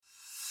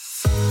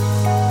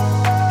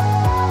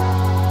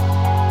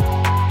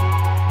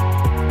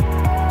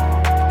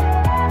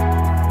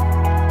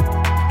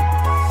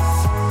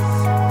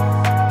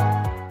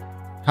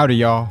Howdy,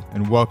 y'all,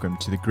 and welcome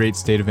to the Great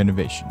State of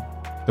Innovation,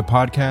 the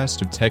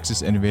podcast of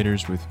Texas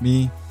innovators with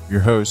me, your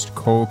host,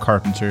 Cole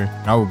Carpenter,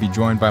 and I will be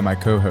joined by my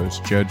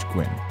co-host, Judge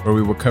Gwynn, where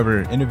we will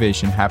cover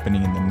innovation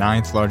happening in the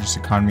 9th largest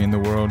economy in the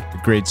world,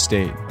 the great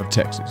state of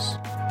Texas.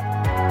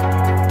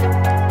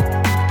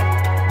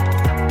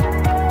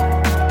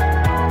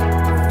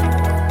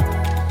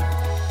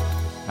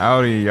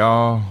 Howdy,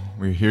 y'all.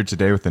 We're here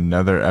today with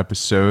another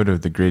episode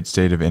of the Great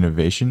State of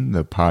Innovation,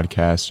 the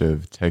podcast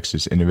of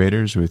Texas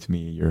innovators with me,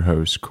 your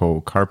host,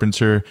 Cole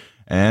Carpenter.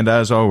 And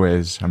as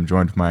always, I'm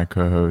joined by my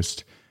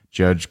co-host,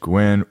 Judge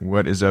Gwynn.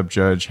 What is up,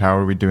 Judge? How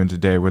are we doing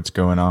today? What's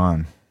going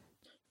on?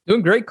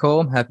 Doing great, Cole.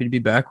 I'm happy to be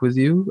back with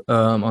you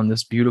on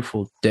this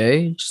beautiful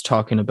day, just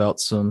talking about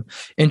some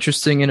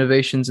interesting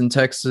innovations in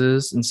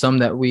Texas and some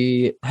that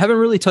we haven't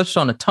really touched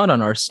on a ton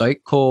on our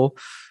site. Cole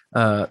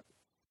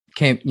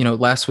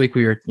last week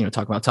we were,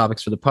 talking about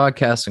topics for the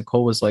podcast, and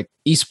Cole was like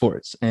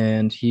esports,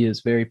 and he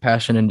is very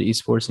passionate into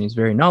esports, and he's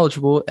very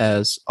knowledgeable,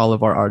 as all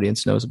of our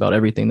audience knows about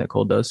everything that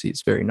Cole does.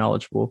 He's very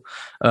knowledgeable.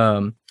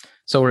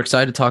 So we're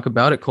excited to talk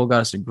about it. Cole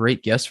got us a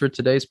great guest for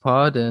today's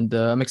pod, and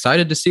I'm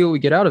excited to see what we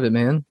get out of it,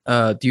 man.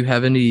 Do you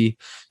have any,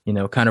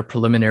 kind of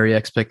preliminary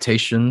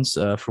expectations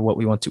for what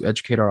we want to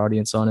educate our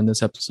audience on in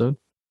this episode?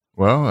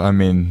 Well,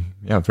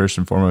 first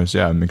and foremost,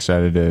 I'm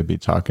excited to be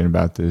talking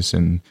about this,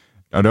 and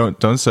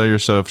don't sell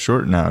yourself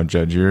short now,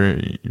 Judge.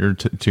 You're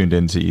tuned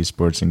into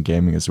esports and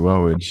gaming as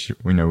well, which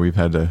we know we've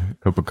had a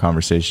couple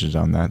conversations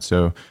on that.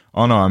 So,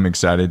 all in all, I'm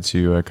excited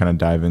to kind of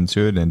dive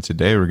into it. And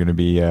today we're going to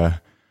be,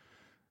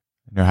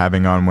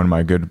 having on one of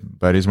my good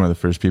buddies, one of the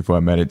first people I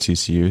met at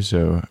TCU.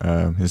 So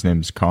his name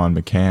is Collin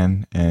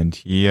McCann, and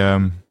he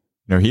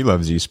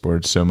loves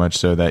esports so much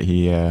so that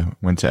he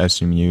went to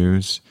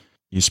SMU's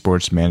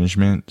esports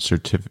management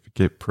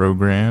certificate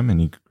program, and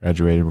he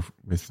graduated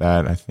with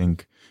that, I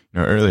think,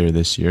 earlier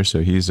this year.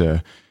 So he's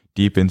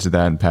deep into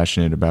that and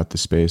passionate about the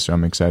space. So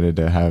I'm excited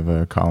to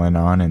have Collin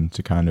on and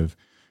to kind of,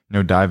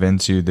 dive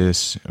into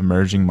this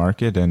emerging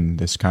market and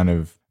this kind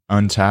of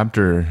untapped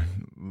or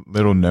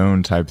little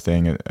known type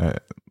thing,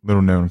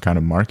 little known kind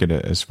of market,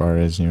 as far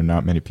as,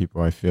 not many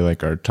people I feel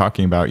like are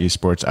talking about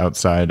esports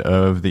outside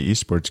of the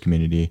esports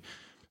community.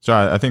 So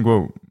I think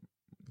what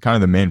kind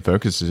of the main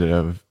focus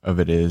of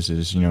it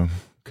is,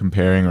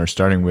 comparing or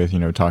starting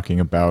with,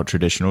 talking about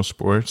traditional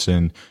sports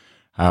and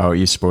how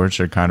esports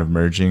are kind of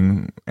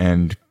merging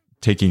and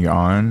taking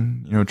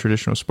on,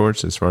 traditional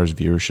sports as far as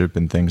viewership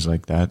and things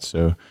like that.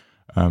 So,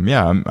 I'm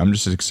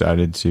just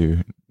excited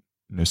to,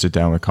 sit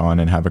down with Collin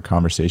and have a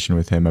conversation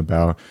with him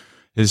about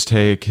his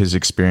take, his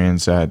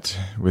experience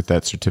with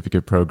that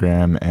certificate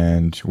program,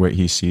 and what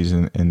he sees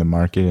in the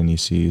market. And he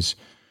sees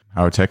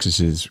how Texas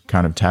is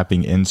kind of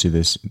tapping into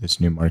this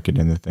new market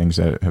and the things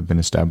that have been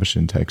established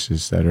in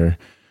Texas that are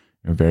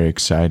very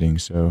exciting.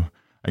 So,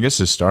 I guess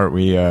to start,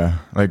 we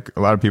like a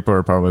lot of people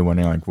are probably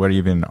wondering, like, what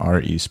even are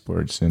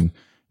esports? And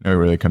it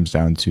really comes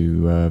down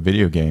to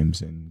video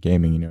games and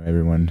gaming.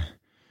 Everyone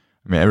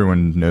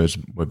knows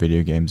what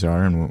video games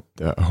are and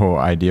the whole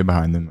idea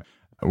behind them.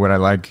 What I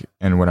like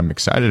and what I'm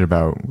excited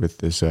about with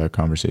this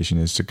conversation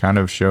is to kind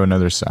of show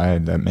another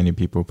side that many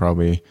people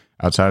probably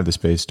outside of the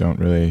space don't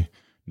really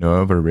know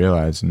of or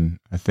realize. And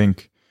I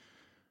think,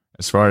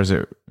 as far as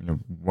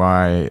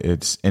why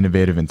it's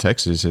innovative in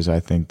Texas, is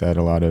I think that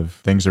a lot of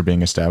things are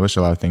being established,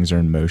 a lot of things are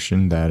in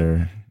motion that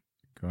are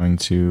going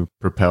to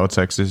propel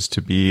Texas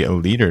to be a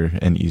leader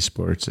in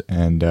esports.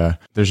 And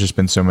there's just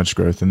been so much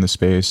growth in the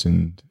space,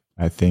 and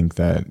I think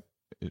that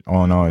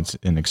all in all, it's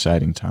an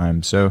exciting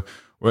time. So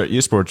what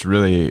esports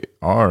really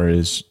are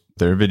is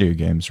they're video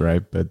games,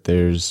 right? But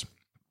there's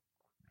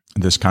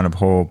this kind of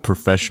whole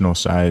professional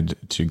side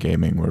to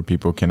gaming where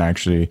people can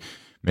actually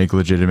make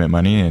legitimate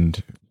money,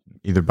 and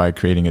either by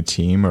creating a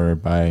team or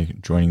by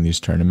joining these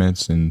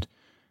tournaments. And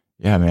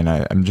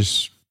I'm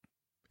just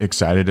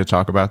excited to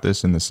talk about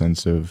this in the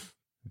sense of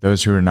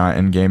those who are not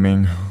in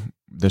gaming.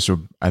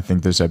 I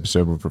think this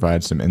episode will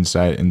provide some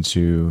insight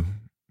into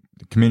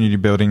the community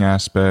building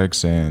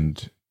aspects,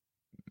 and,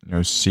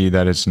 see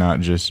that it's not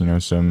just,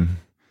 some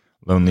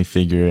lonely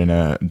figure in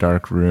a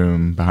dark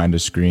room behind a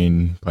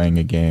screen playing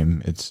a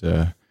game. It's,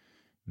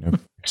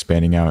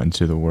 expanding out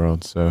into the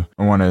world. So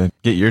I want to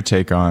get your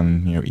take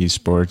on,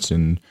 esports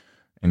and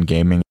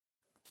gaming.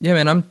 Yeah,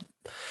 man, I'm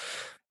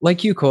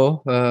like you,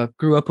 Cole.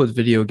 Grew up with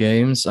video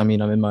games. I'm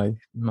in my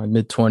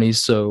mid-20s,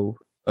 so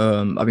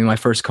my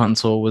first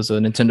console was a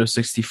Nintendo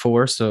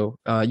 64. So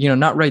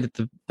not right at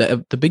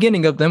the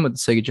beginning of them with the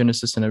Sega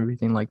Genesis and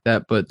everything like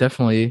that, but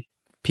definitely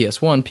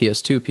PS1,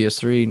 PS2,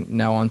 PS3,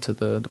 now onto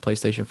the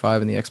PlayStation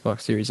 5 and the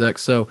Xbox Series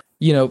X. So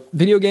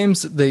video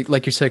games, they,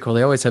 like you said, Cole,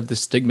 they always have this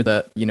stigma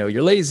that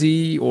you're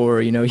lazy,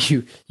 or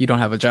you don't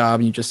have a job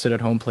and you just sit at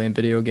home playing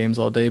video games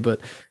all day. But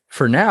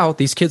for now,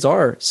 these kids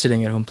are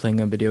sitting at home playing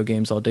on video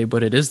games all day,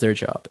 but it is their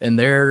job. And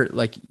they're,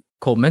 like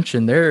Cole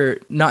mentioned, they're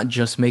not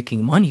just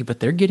making money, but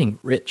they're getting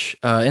rich.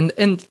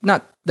 And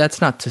not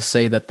that's not to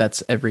say that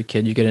that's every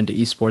kid. You get into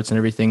esports and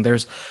everything.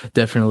 There's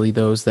definitely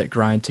those that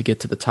grind to get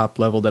to the top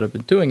level that have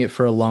been doing it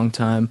for a long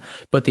time,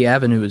 but the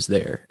avenue is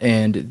there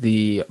and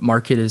the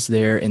market is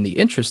there and the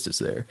interest is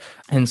there.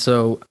 And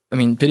so, I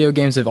mean, video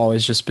games have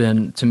always just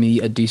been to me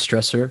a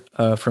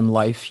de-stressor from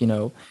life. You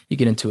know, you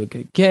get into a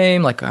good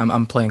game, like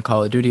I'm playing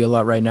Call of Duty a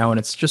lot right now, and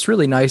it's just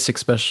really nice,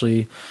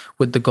 especially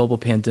with the global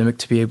pandemic,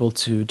 to be able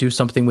to do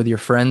something with your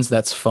friends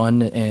that's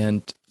fun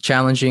and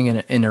challenging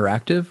and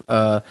interactive,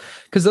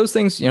 because those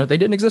things, you know, they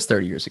didn't exist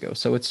 30 years ago.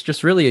 So it's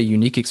just really a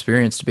unique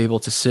experience to be able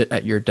to sit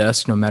at your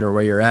desk no matter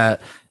where you're at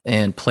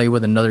and play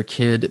with another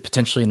kid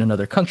potentially in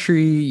another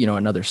country, you know,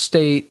 another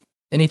state,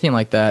 anything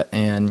like that,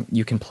 and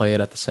you can play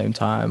it at the same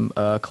time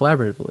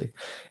collaboratively.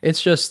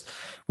 It's just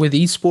with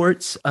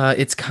esports,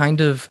 it's kind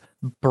of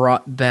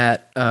brought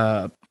that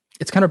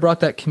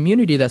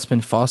community that's been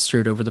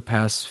fostered over the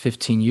past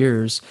 15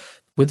 years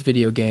with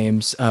video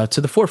games to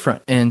the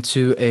forefront and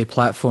to a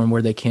platform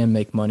where they can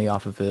make money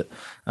off of it.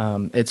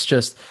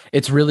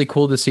 It's really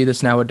cool to see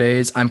this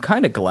nowadays. I'm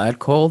kind of glad,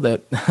 Cole,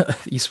 that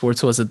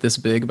esports wasn't this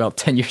big about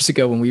 10 years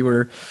ago when we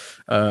were,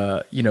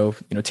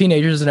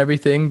 teenagers and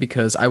everything,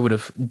 because I would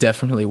have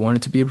definitely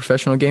wanted to be a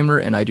professional gamer,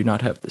 and I do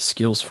not have the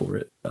skills for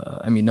it.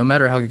 I mean, no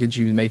matter how good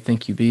you may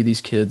think you be,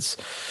 these kids,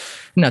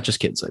 not just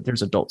kids, like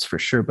there's adults for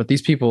sure, but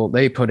these people,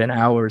 they put in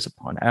hours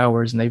upon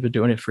hours and they've been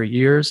doing it for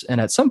years. And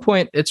at some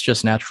point it's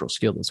just natural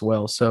skill as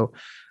well. So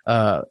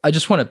I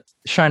just want to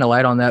shine a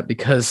light on that,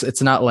 because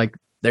it's not like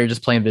they're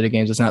just playing video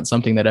games. It's not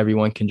something that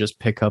everyone can just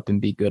pick up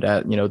and be good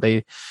at. You know,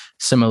 they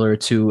similar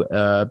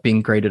to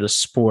being great at a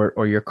sport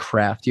or your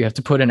craft, you have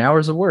to put in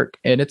hours of work,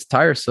 and it's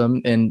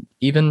tiresome. And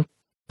even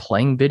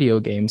playing video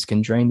games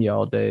can drain you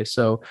all day.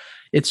 So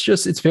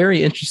it's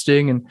very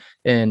interesting.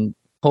 And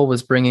Cole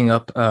was bringing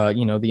up,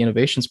 the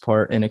innovations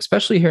part, and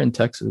especially here in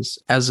Texas,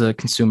 as a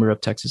consumer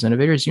of Texas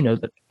innovators, you know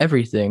that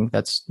everything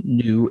that's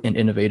new and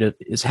innovative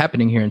is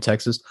happening here in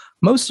Texas.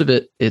 Most of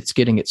it, it's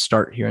getting its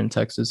start here in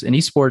Texas, and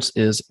esports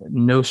is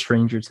no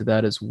stranger to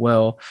that as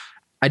well.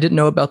 I didn't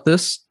know about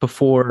this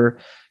before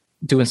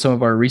doing some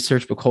of our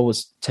research, but Cole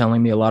was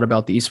telling me a lot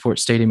about the esports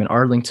stadium in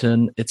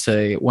Arlington. It's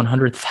a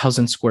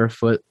 100,000 square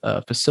foot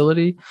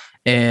facility,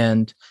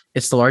 and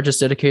it's the largest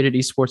dedicated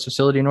esports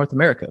facility in North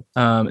America.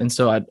 And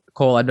so,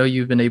 Cole, I know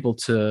you've been able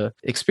to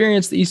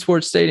experience the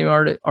esports stadium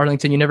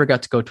Arlington. You never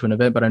got to go to an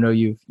event, but I know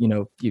you've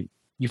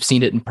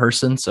seen it in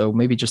person. So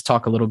maybe just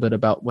talk a little bit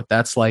about what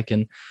that's like,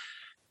 and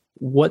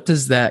what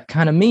does that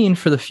kind of mean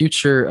for the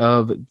future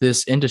of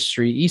this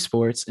industry,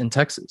 esports in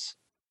Texas?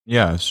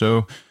 Yeah.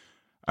 So,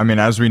 I mean,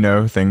 as we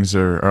know, things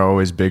are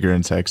always bigger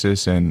in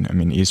Texas. And I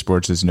mean,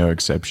 esports is no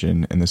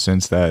exception, in the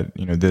sense that,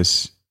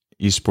 this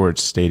esports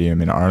stadium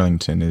in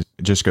Arlington it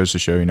just goes to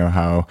show,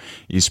 how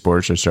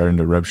esports are starting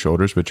to rub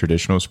shoulders with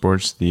traditional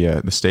sports.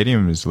 The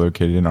stadium is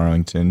located in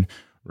Arlington,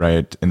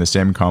 right in the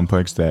same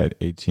complex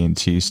that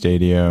AT&T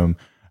Stadium,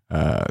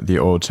 the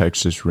old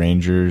Texas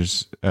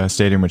Rangers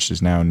stadium, which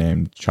is now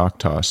named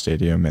Choctaw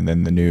Stadium, and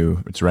then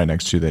it's right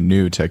next to the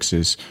new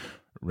Texas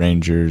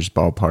Rangers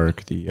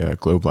ballpark, the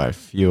Globe Life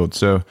Field.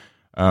 So,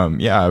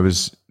 I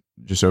was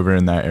just over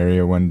in that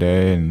area one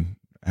day, and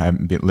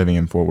had been living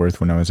in Fort Worth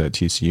when I was at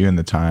TCU in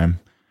the time,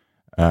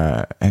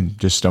 and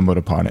just stumbled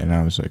upon it. And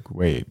I was like,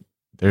 wait,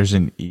 there's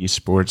an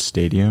esports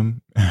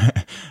stadium?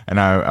 And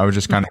I was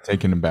just kind of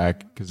taken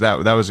aback, because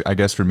that was, I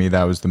guess for me,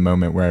 that was the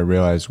moment where I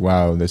realized,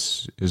 wow,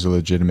 this is a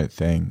legitimate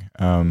thing.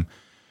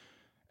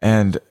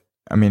 And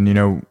I mean,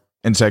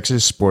 in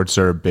Texas, sports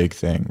are a big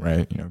thing,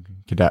 right?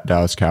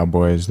 Dallas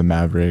Cowboys, the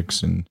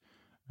Mavericks, and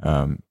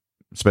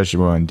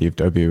especially in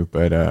DFW.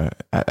 But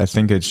I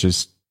think it's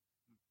just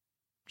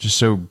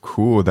so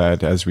cool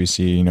that, as we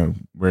see,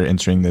 we're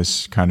entering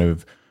this kind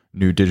of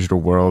new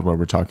digital world where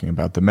we're talking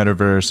about the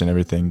metaverse and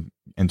everything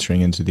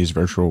entering into these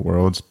virtual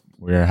worlds.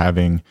 We're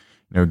having,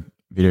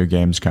 video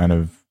games kind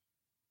of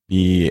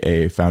be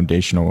a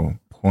foundational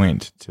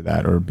point to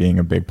that, or being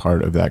a big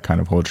part of that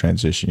kind of whole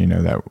transition,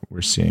 that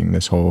we're seeing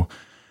this whole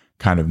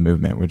kind of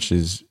movement, which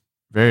is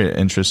very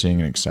interesting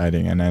and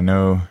exciting. And I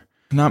know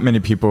not many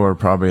people are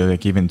probably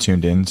even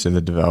tuned into the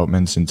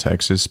developments in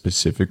Texas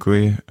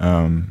specifically,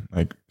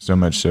 so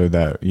much so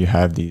that you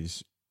have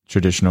these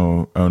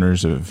traditional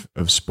owners of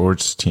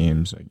sports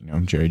teams,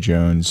 like, Jerry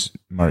Jones,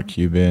 Mark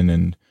Cuban,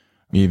 and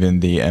even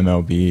the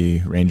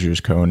MLB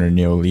Rangers co-owner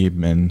Neil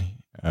Liebman,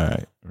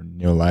 or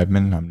Neil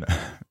Liebman. I'm not,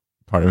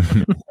 part of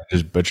me, I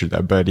just butchered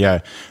that, but yeah,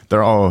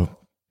 they're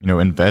all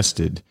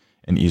invested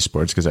in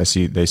esports, because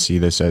they see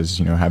this as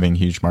having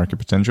huge market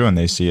potential, and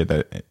they see it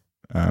that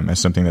as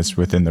something that's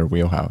within their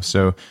wheelhouse.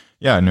 So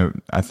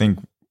I think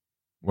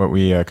what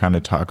we kind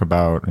of talk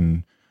about,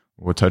 and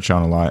we'll touch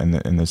on a lot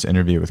in this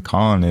interview with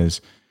Collin,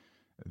 is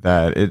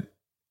that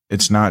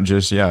it's not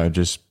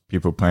just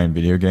people playing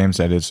video games,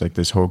 that it's like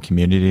this whole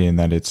community, and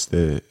that it's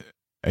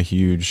a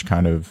huge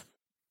kind of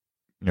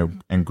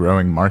and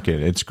growing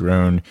market. It's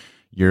grown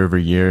year over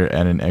year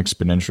at an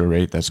exponential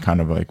rate that's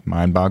kind of like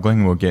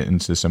mind-boggling. We'll get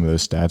into some of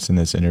those stats in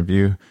this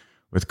interview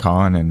with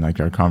Collin, and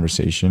our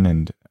conversation,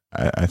 and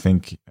I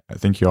think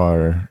y'all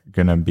are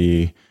gonna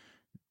be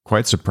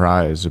quite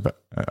surprised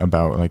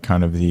about like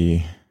kind of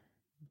the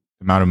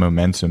amount of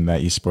momentum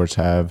that esports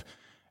have,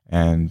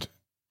 and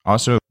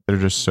also there are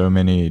just so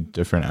many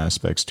different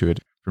aspects to it.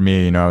 For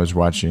me, I was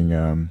watching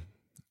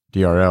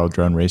DRL,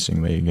 Drone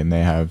Racing League, and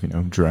they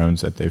have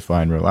drones that they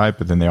fly in real life,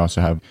 but then they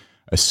also have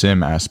a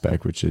sim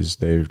aspect, which is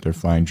they're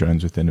flying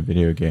drones within a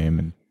video game,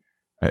 and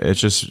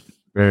it's just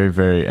very,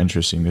 very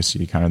interesting to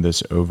see kind of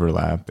this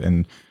overlap.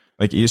 And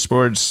like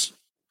esports,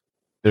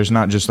 there's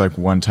not just like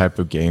one type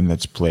of game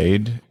that's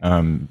played.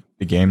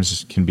 The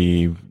games can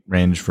be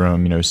range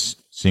from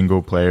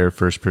single player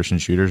first person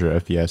shooters or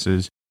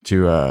FPSs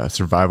to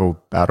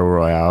survival battle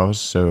royales.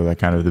 So like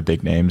kind of the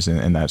big names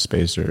in that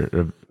space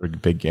or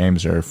big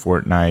games are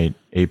Fortnite,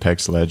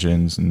 Apex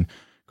Legends, and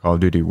Call of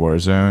Duty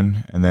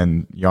Warzone. And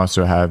then you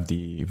also have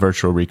the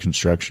virtual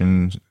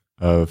reconstruction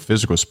of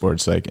physical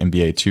sports like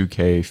NBA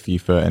 2K,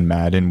 FIFA, and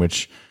Madden,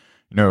 which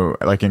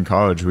like in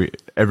college,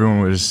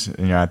 everyone was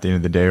at the end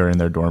of the day or in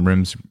their dorm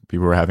rooms,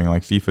 people were having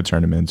like FIFA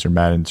tournaments or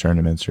Madden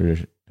tournaments or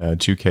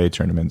 2K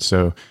tournaments.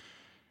 So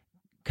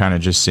kind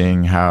of just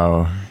seeing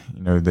how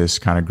this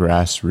kind of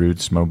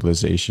grassroots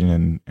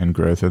mobilization and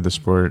growth of the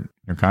sport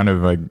kind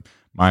of like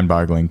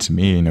mind-boggling to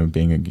me.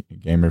 Being a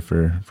gamer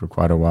for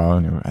quite a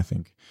while. I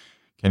think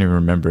can't even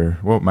remember.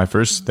 Well, my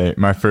first kind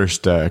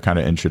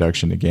of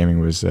introduction to gaming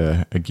was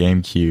a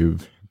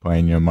GameCube,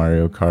 playing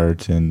Mario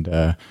Kart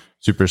and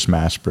Super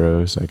Smash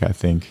Bros. Like I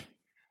think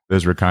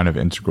those were kind of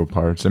integral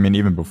parts. I mean,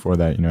 even before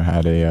that,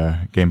 had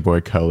a Game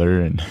Boy Color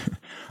and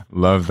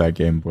loved that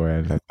Game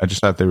Boy. I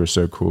just thought they were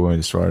so cool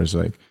as far as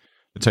like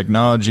the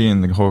technology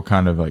and the whole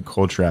kind of like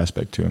culture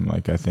aspect to them.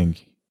 Like I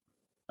think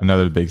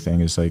another big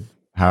thing is like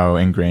how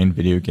ingrained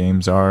video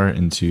games are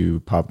into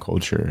pop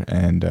culture.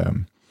 And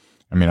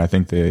I mean, I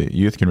think the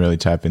youth can really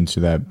tap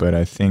into that, but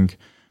I think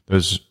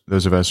those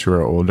of us who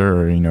are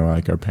older or,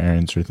 like our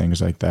parents or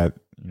things like that,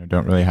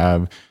 don't really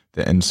have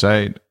the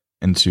insight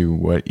into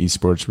what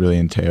esports really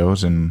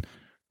entails and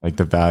like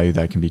the value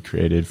that can be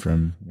created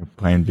from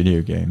playing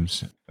video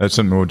games. That's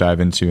something we'll dive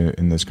into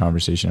in this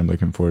conversation. I'm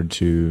looking forward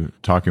to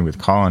talking with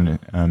Collin.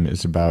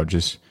 It's about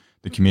just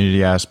the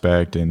community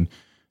aspect, and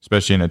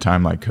especially in a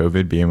time like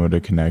COVID, being able to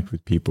connect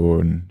with people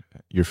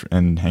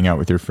and hang out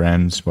with your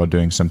friends while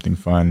doing something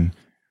fun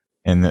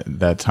in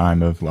that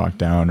time of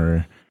lockdown,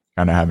 or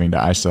kind of having to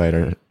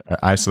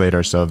isolate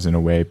ourselves in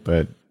a way,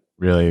 but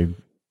really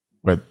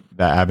what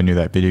that avenue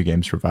that video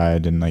games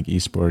provide and like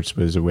esports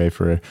was a way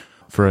for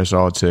us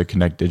all to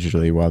connect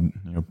digitally while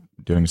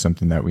doing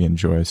something that we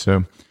enjoy.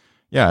 So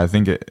yeah, I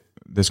think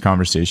this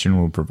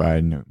conversation will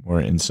provide more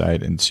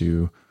insight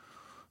into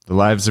the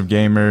lives of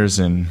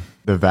gamers and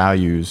the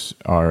values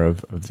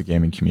of the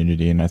gaming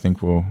community. And I think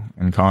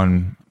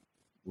Collin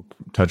will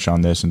touch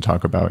on this and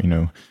talk about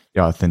the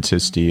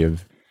authenticity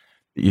of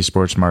the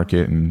esports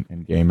market and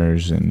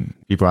gamers and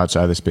people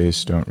outside the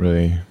space don't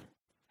really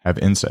have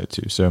insight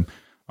to. So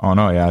all in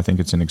all, yeah, I think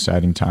it's an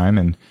exciting time,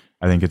 and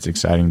I think it's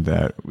exciting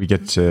that we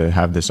get to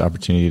have this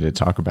opportunity to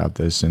talk about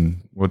this. And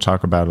we'll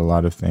talk about a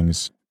lot of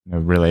things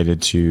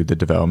related to the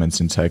developments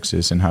in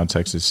Texas and how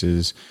Texas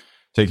is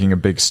taking a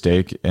big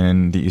stake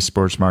in the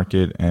esports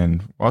market.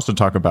 And we'll also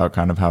talk about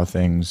kind of how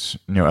things,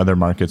 other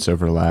markets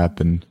overlap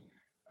and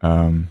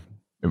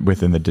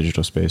within the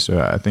digital space. So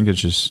I think it's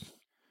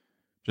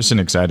just an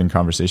exciting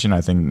conversation.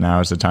 I think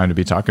now is the time to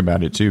be talking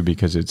about it too,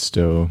 because it's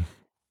still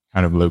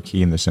kind of low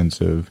key in the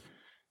sense of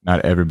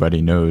not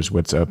everybody knows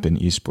what's up in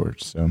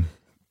esports. So,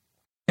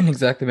 and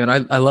exactly, man.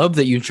 I love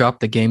that you dropped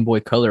the Game Boy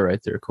Color right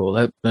there, Cole.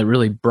 That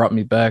really brought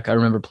me back. I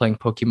remember playing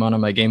Pokemon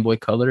on my Game Boy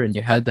Color, and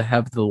you had to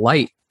have the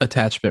light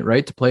attachment,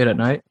 right, to play it at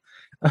night.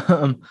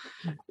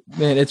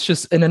 Man, it's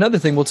just, and another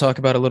thing we'll talk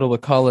about a little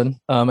with Collin,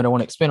 and I don't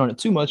want to expand on it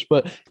too much,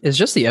 but it's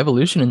just the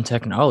evolution in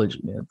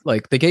technology, man.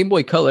 Like the Game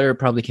Boy Color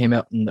probably came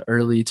out in the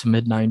early to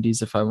mid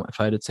 90s if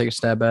I had to take a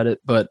stab at it.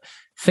 But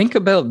think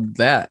about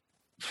that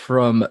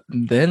from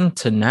then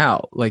to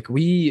now. Like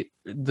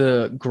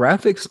the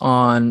graphics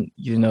on,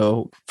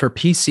 for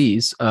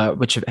PCs,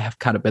 which have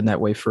kind of been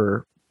that way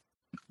for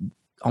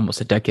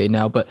almost a decade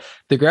now, but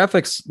the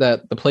graphics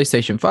that the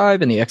PlayStation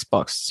 5 and the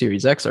Xbox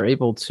Series X are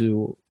able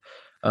to,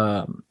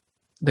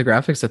 the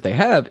graphics that they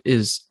have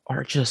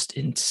are just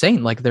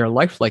insane. Like they're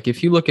lifelike.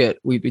 If you look at,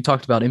 we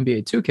talked about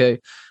NBA 2K.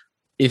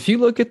 If you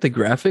look at the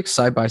graphics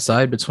side by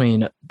side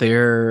between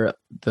the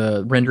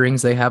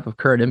renderings they have of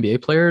current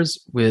NBA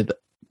players with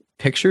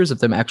pictures of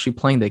them actually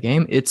playing the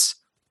game, it's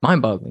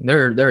mind-boggling.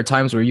 There are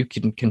times where you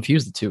can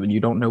confuse the two and you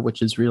don't know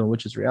which is real and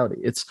which is reality.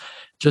 It's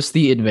just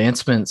the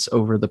advancements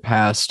over the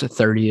past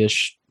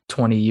 30-ish,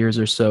 20 years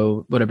or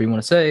so, whatever you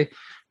want to say,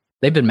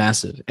 they've been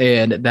massive.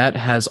 And that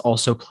has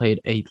also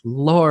played a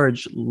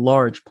large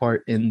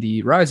part in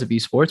the rise of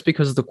esports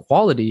because the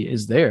quality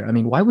is there. I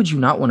mean, why would you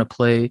not want to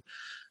play?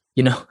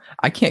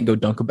 I can't go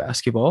dunk a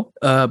basketball,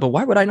 but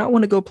why would I not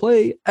want to go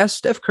play as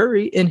Steph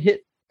Curry and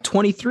hit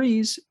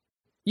 23s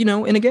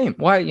in a game?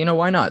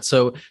 Why not?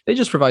 So they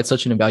just provide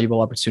such an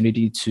invaluable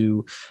opportunity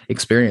to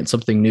experience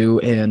something new.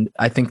 And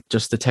I think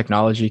just the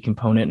technology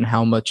component and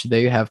how much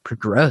they have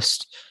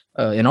progressed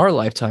in our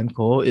lifetime,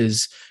 Cole,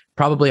 is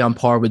probably on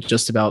par with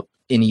just about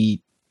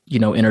any,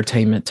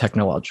 entertainment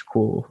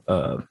technological,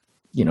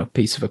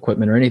 piece of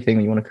equipment or anything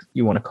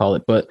you want to call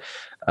it. But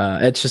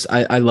it's just,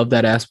 I love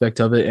that aspect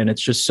of it. And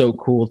it's just so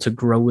cool to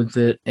grow with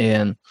it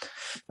and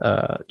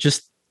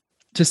just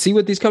to see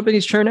what these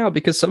companies churn out,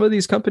 because some of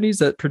these companies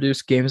that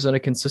produce games on a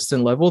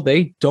consistent level,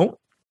 they don't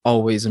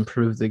always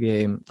improve the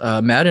game.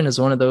 Madden is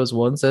one of those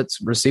ones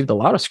that's received a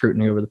lot of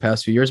scrutiny over the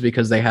past few years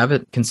because they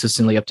haven't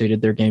consistently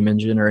updated their game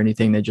engine or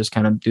anything. They just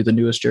kind of do the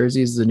newest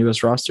jerseys, the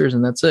newest rosters,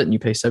 and that's it. And you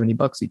pay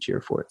 $70 each year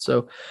for it.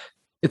 So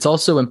it's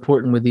also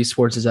important with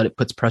esports is that it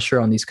puts pressure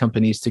on these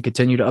companies to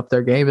continue to up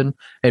their game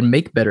and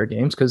make better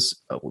games because,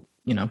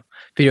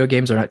 video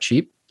games are not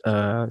cheap.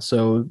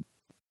 So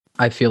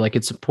I feel like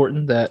it's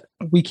important that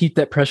we keep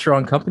that pressure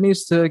on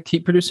companies to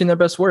keep producing their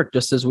best work,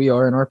 just as we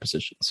are in our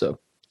position. So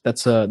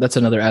that's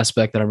another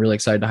aspect that I'm really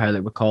excited to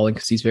highlight with Collin,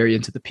 because he's very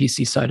into the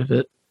PC side of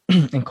it,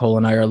 and Cole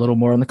and I are a little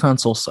more on the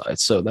console side.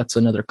 So that's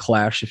another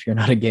clash. If you're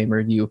not a gamer,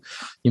 you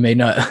may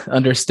not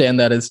understand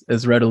that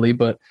as readily,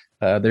 but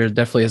there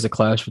definitely is a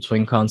clash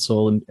between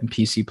console and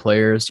PC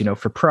players,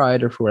 for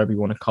pride or for whatever you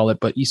want to call it.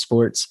 But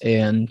esports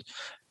and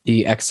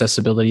the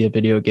accessibility of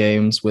video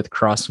games with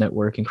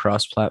cross-network and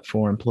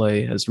cross-platform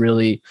play has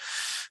really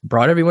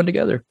brought everyone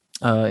together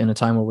in a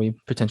time where we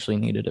potentially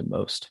needed it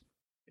most.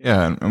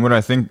 Yeah, and what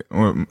I think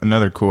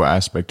another cool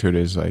aspect to it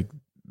is like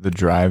the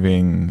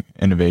driving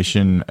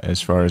innovation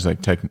as far as like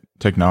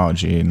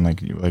technology, and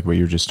like what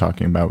you were just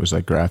talking about was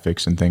like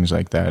graphics and things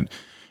like that.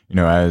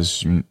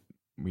 As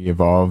we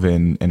evolve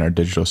in our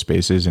digital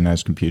spaces and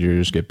as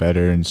computers get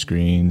better and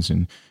screens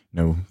and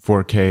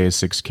 4K,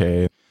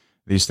 6K,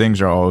 these things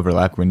are all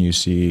overlap when you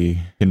see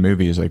in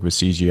movies like with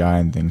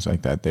CGI and things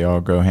like that. They all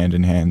go hand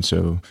in hand.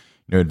 So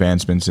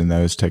advancements in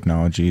those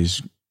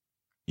technologies,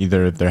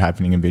 either if they're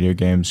happening in video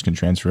games, can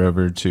transfer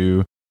over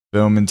to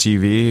film and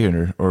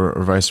TV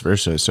or vice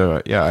versa.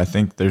 So yeah, I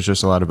think there's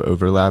just a lot of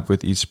overlap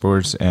with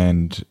esports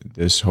and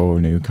this whole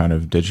new kind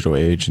of digital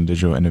age and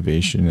digital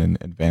innovation and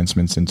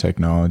advancements in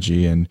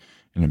technology and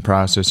in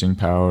processing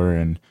power.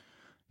 And,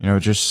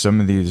 just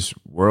some of these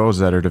worlds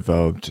that are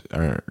developed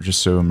are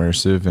just so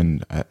immersive.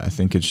 And I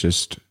think it's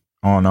just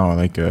all in all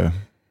like a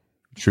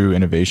true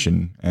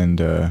innovation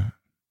and, a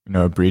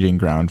breeding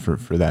ground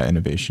for that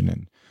innovation.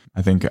 And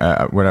I think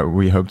what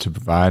we hope to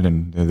provide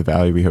and the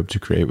value we hope to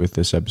create with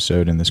this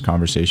episode and this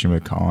conversation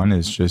with Collin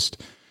is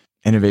just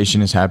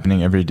innovation is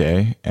happening every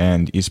day,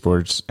 and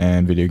esports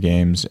and video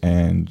games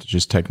and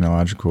just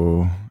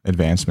technological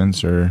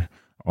advancements are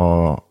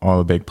all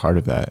a big part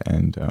of that.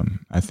 And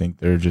I think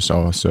they're just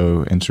all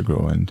so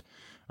integral and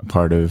a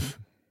part of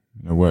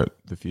what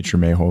the future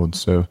may hold.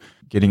 So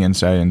getting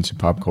insight into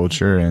pop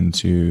culture and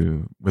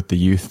to what the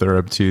youth are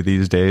up to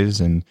these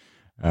days and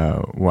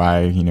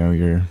why,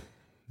 your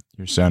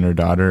son or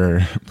daughter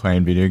are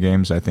playing video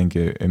games, I think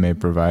it may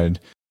provide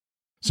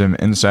some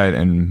insight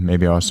and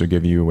maybe also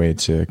give you a way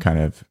to kind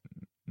of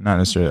not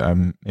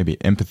necessarily maybe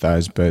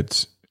empathize,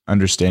 but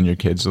understand your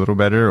kids a little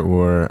better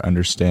or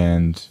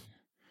understand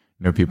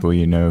people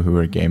who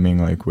are gaming,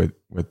 like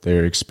what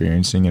they're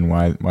experiencing and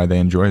why they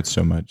enjoy it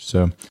so much.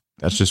 So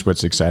that's just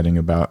what's exciting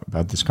about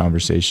this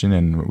conversation,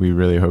 and we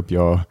really hope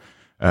y'all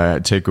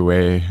take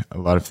away a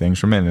lot of things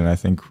from it. And I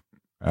think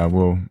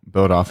we'll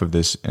build off of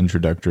this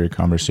introductory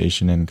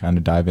conversation and kind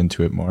of dive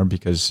into it more,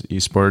 because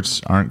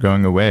esports aren't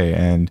going away.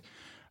 And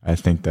I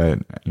think that,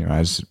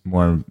 as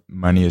more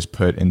money is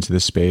put into the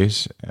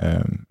space,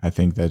 I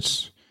think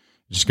that's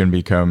just going to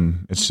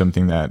become, it's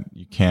something that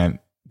you can't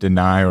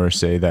deny or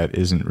say that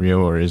isn't real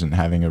or isn't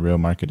having a real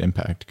market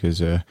impact,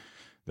 because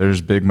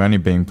there's big money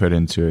being put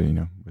into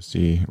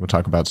it. We'll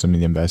talk about some of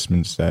the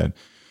investments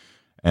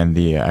and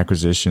the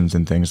acquisitions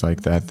and things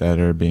like that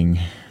are being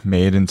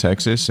made in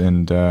Texas.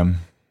 And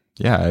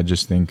I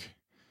just think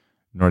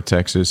North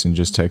Texas and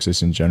just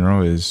Texas in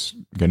general is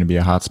going to be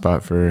a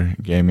hotspot for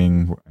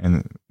gaming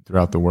and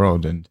throughout the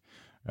world, and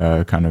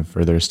kind of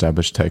further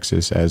establish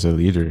Texas as a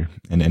leader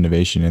in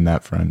innovation in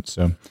that front.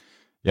 So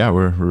yeah,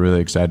 we're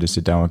really excited to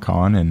sit down with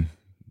Collin and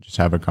just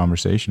have a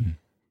conversation.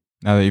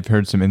 Now that you've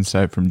heard some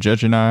insight from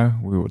Judge and I,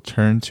 we will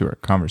turn to our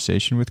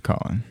conversation with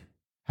Collin.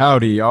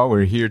 Howdy, y'all.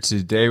 We're here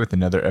today with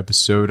another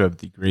episode of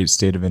The Great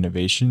State of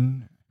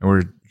Innovation. And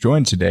we're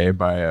joined today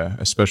by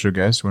a special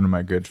guest, one of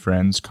my good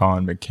friends,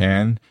 Collin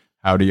McCann.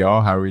 Howdy,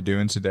 y'all. How are we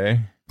doing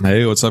today?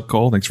 Hey, what's up,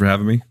 Cole? Thanks for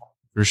having me.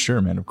 For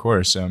sure, man. Of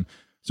course.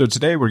 So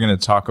today we're going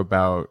to talk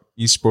about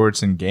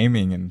esports and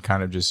gaming and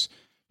kind of just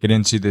get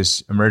into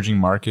this emerging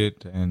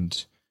market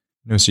and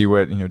see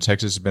what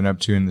Texas has been up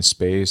to in the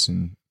space,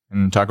 and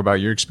talk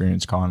about your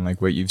experience, Collin,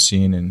 like what you've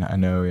seen. And I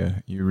know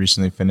you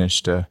recently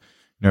finished a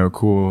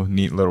cool,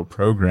 neat little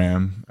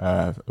program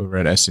over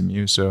at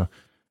SMU. So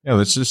yeah,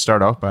 let's just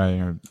start off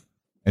by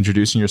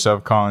introducing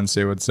yourself, Collin.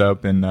 Say what's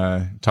up, and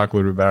talk a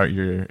little bit about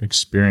your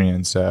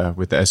experience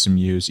with the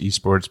SMU's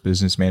Esports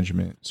Business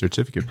Management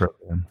Certificate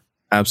Program.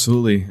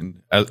 Absolutely.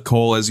 And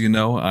Cole, as you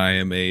know, I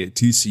am a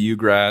TCU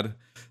grad,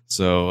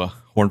 so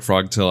Horned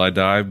Frog till I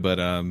die. But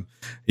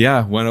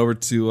went over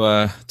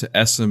to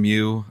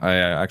SMU. I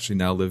actually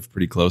now live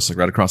pretty close, like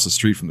right across the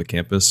street from the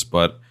campus.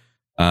 But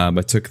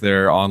I took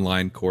their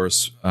online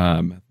course,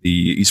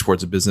 the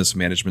Esports Business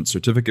Management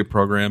Certificate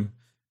Program.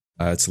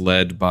 It's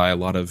led by a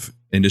lot of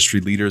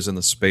industry leaders in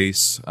the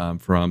space,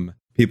 from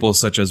people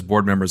such as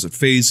board members at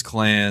FaZe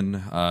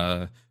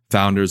Clan,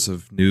 founders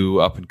of new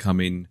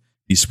up-and-coming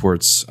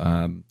esports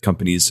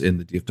companies in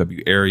the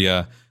DFW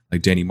area,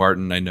 like Danny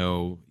Martin. I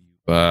know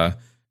you've, I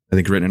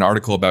think, written an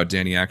article about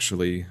Danny,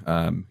 actually.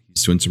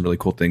 He's doing some really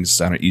cool things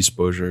down at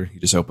Exposure. He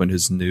just opened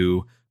his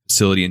new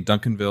facility in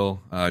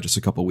Duncanville just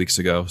a couple of weeks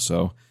ago.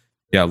 So,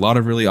 yeah, a lot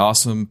of really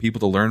awesome people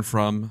to learn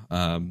from.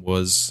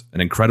 Was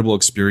an incredible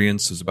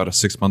experience. It was about a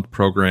 6-month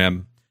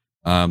program.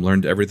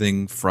 Learned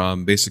everything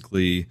from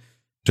basically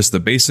just the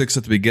basics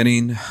at the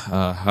beginning,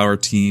 how our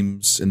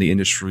teams in the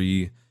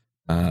industry,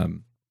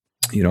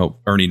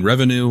 earning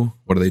revenue.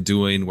 What are they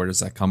doing? Where does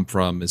that come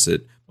from? Is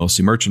it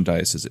mostly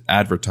merchandise? Is it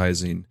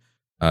advertising?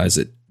 Is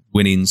it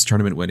winnings,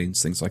 tournament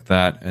winnings, things like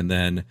that? And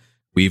then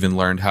we even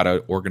learned how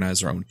to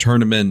organize our own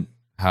tournament,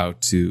 how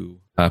to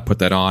put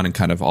that on, and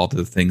kind of all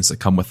the things that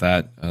come with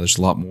that. There's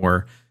a lot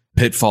more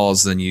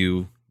pitfalls than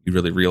you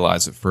really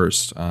realize at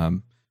first.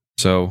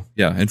 So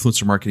yeah,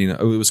 influencer marketing.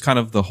 It was kind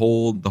of the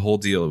whole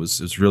deal. It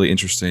was really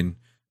interesting.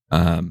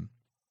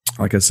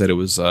 Like I said, it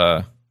was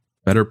a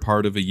better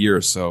part of a year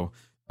or so.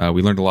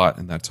 We learned a lot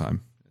in that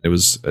time. It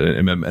was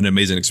an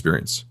amazing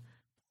experience.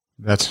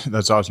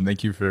 That's awesome.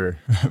 Thank you for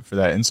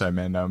that insight,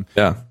 man.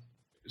 Yeah.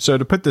 So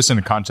to put this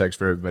into context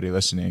for everybody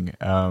listening,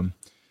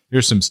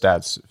 here's some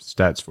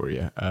stats for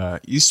you.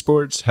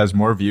 Esports has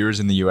more viewers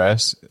in the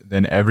U.S.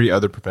 than every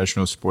other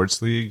professional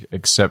sports league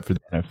except for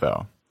the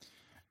NFL.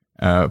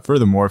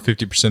 Furthermore,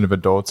 50% of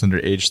adults under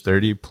age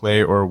 30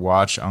 play or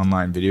watch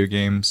online video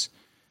games,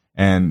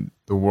 and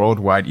the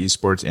worldwide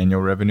esports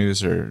annual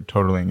revenues are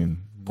totaling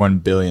in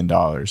 $1 billion in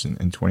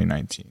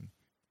 2019.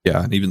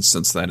 Yeah, and even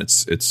since then,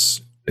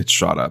 it's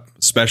shot up,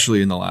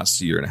 especially in the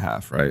last year and a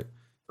half, right?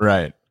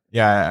 Right.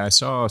 Yeah, I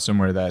saw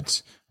somewhere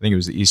that I think it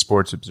was the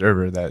Esports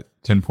Observer that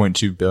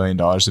 $10.2 billion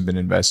have been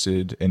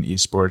invested in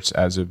esports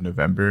as of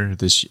November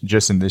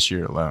just in this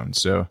year alone.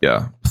 So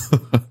yeah,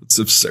 it's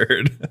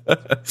absurd.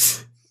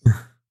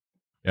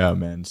 Yeah,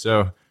 man.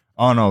 So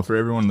all in all, for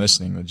everyone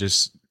listening,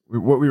 just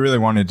what we really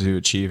wanted to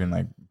achieve, and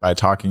like by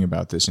talking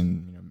about this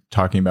and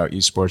talking about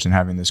esports and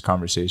having this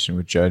conversation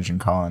with Judge and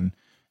Collin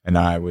and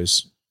I,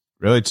 was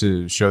really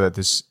to show that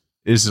this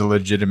is a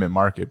legitimate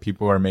market.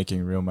 People are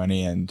making real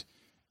money, and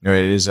it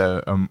is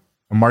a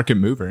market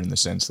mover in the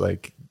sense,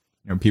 like,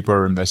 people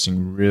are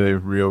investing really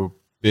real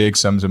big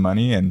sums of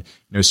money, and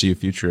see a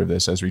future of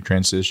this as we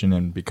transition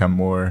and become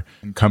more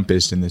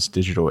encompassed in this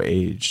digital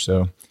age.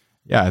 So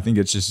yeah, I think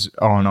it's just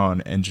all in all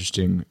an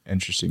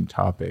interesting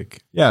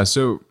topic. Yeah,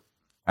 so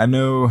I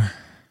know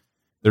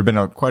there have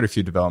been quite a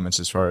few developments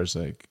as far as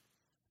like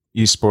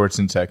esports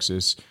in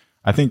Texas.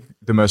 I think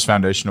the most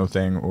foundational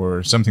thing,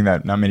 or something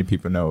that not many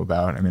people know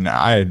about, I mean,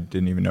 I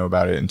didn't even know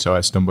about it until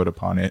I stumbled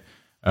upon it,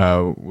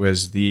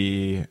 was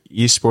the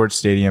Esports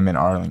Stadium in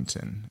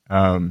Arlington.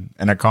 And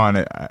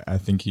I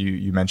think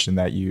you mentioned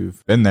that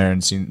you've been there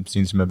and seen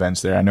some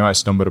events there. I know I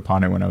stumbled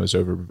upon it when I was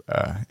over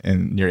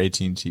near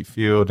AT&T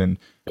Field and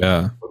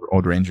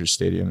Old Rangers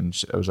Stadium,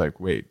 and I was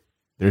like, wait,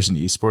 there's an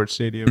esports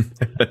stadium?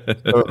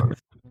 So,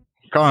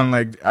 Collin,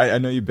 like, I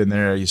know you've been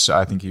there.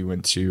 I think you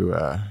went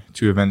to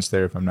 2 events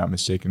there, if I'm not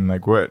mistaken.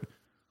 Like, what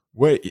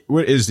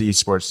is the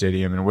esports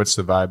stadium, and what's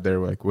the vibe there?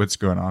 Like, what's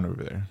going on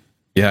over there?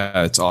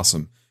 Yeah, it's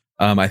awesome.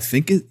 I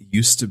think it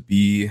used to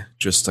be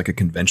just like a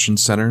convention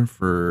center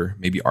for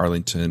maybe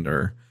Arlington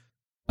or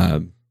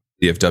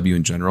DFW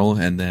in general.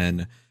 And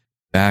then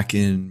back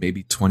in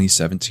maybe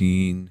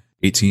 2017,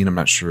 18, I'm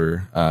not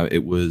sure,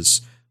 it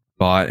was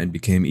bought and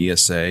became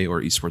ESA,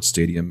 or Esports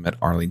Stadium at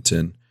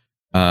Arlington.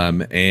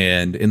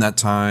 And in that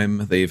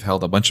time, they've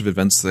held a bunch of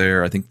events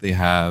there. I think they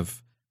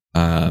have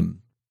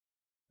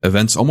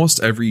events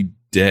almost every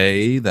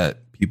day that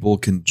people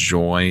can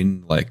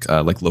join, like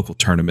local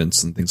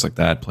tournaments and things like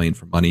that, playing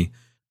for money.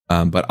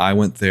 But I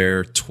went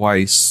there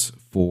twice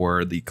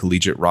for the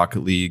Collegiate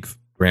Rocket League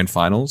Grand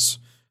Finals.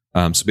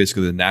 So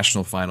basically the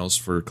national finals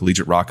for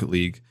Collegiate Rocket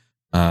League.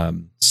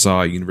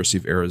 Saw University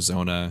of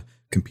Arizona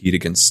compete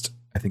against,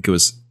 I think it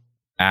was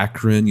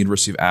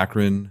University of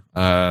Akron,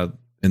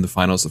 in the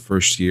finals the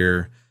first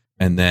year.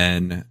 And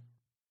then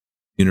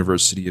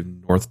University of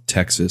North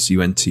Texas,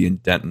 UNT in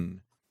Denton,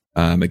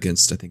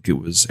 against, I think it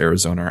was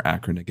Arizona or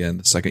Akron again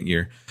the second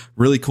year.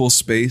 Really cool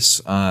space,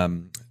 a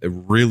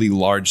really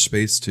large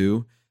space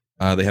too.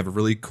 They have a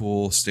really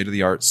cool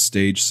state-of-the-art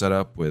stage set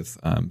up with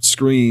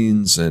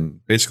screens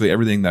and basically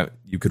everything that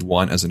you could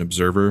want as an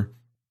observer.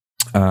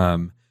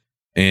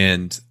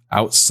 And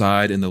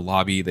outside in the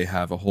lobby, they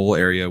have a whole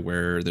area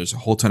where there's a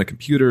whole ton of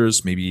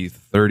computers, maybe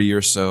 30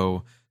 or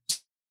so.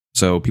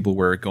 So people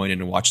were going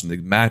in and watching the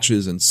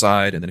matches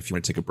inside. And then if you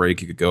want to take a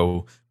break, you could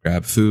go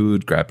grab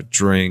food, grab a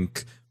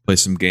drink, play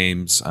some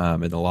games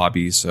in the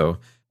lobby. So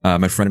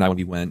my friend and I, when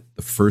we went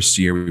the first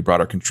year, we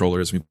brought our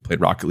controllers and we played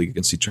Rocket League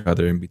against each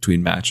other in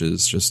between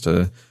matches just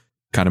to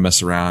kind of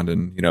mess around.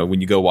 And,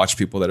 when you go watch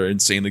people that are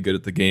insanely good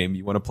at the game,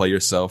 you want to play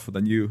yourself, and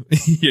then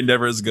you're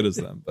never as good as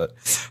them. But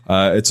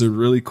it's a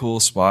really cool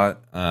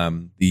spot.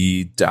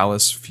 The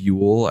Dallas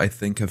Fuel, I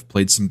think, have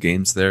played some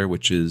games there,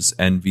 which is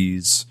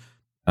Envy's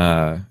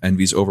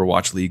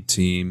Overwatch League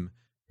team.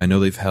 I know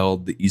they've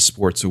held the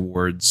Esports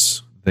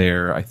Awards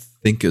there. I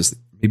think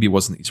maybe it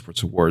wasn't the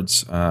Esports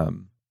Awards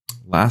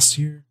last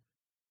year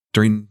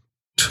during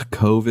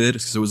COVID,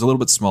 because it was a little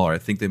bit smaller. I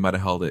think they might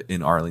have held it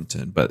in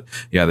Arlington, but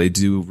yeah, they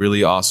do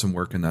really awesome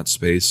work in that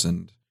space.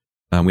 And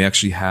we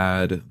actually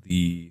had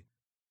the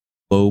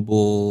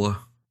global,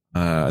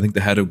 I think the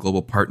head of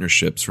global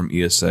partnerships from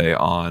ESA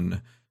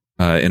on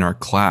in our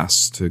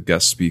class to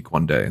guest speak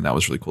one day, and that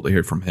was really cool to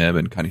hear from him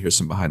and kind of hear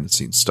some behind the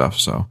scenes stuff.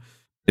 So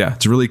yeah,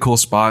 it's a really cool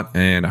spot,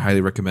 and I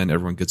highly recommend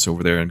everyone gets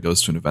over there and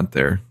goes to an event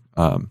there.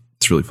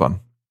 It's really fun.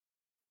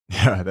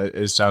 Yeah,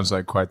 it sounds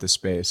like quite the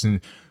space.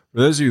 And for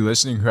those of you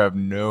listening who have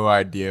no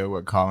idea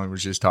what Collin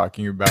was just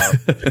talking about,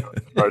 as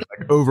far as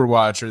like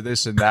Overwatch or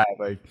this and that,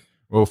 like,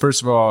 well,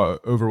 first of all,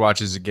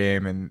 Overwatch is a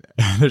game, and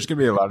there's gonna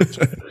be a lot of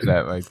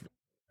that like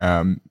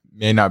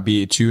may not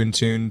be too in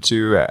tune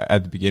to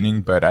at the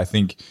beginning, but I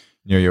think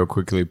you'll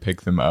quickly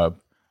pick them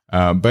up.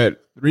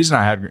 But the reason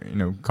I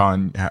had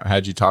Collin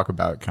had you talk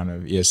about kind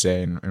of ESA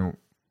and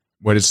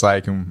what it's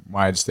like and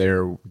why it's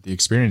there, the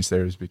experience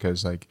there, is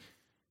because like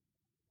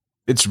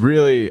it's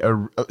really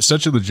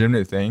such a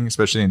legitimate thing,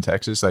 especially in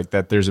Texas, like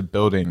that there's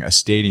a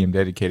stadium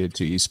dedicated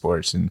to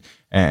esports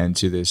and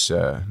to this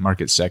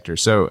market sector.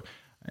 So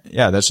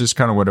yeah, that's just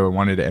kind of what I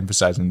wanted to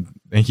emphasize. And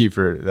thank you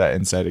for that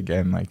insight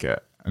again. Like,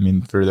 I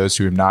mean, for those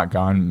who have not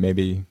gone,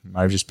 maybe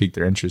might have just piqued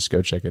their interest,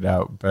 go check it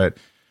out. But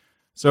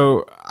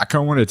so I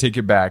kind of want to take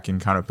it back and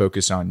kind of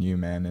focus on you,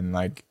 man. And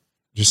like,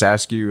 just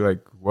ask you, like,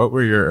 what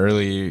were your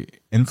early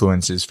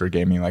influences for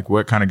gaming? Like,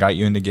 what kind of got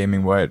you into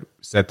gaming? What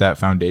set that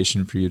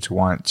foundation for you to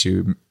want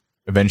to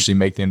eventually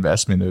make the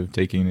investment of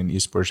taking an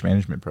esports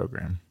management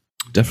program?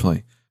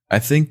 Definitely. I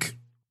think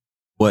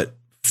what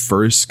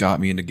first got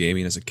me into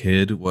gaming as a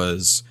kid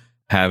was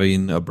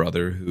having a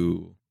brother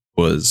who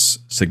was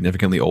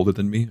significantly older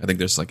than me. I think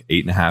there's like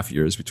 8.5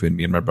 years between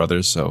me and my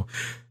brother. So,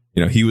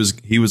 he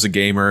was a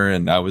gamer,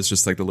 and I was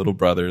just like the little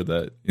brother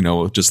that,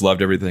 just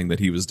loved everything that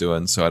he was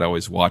doing. So I'd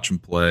always watch him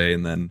play.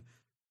 And then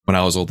when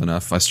I was old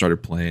enough, I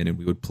started playing, and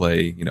we would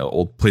play,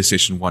 old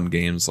PlayStation 1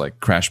 games like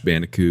Crash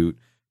Bandicoot,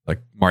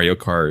 like Mario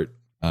Kart,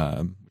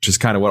 which is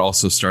kind of what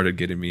also started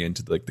getting me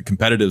into like the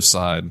competitive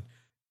side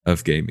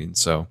of gaming.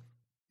 So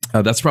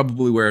that's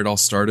probably where it all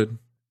started.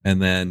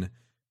 And then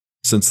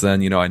since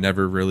then, I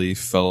never really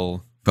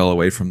fell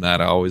away from that.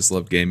 I always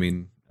loved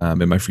gaming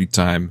in my free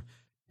time.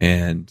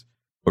 And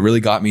what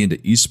really got me into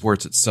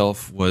esports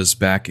itself was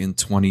back in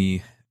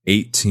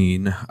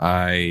 2018.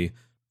 I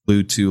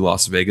flew to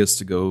Las Vegas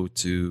to go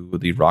to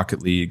the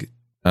Rocket League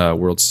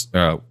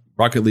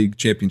Rocket League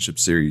Championship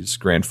Series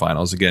Grand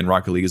Finals. Again,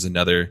 Rocket League is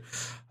another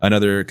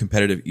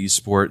competitive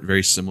esport,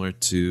 very similar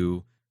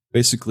to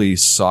basically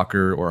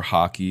soccer or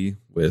hockey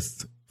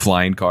with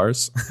flying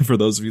cars. For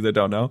those of you that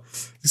don't know,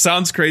 it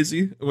sounds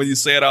crazy when you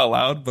say it out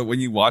loud, but when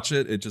you watch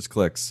it, it just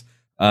clicks.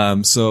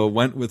 So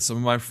went with some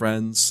of my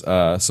friends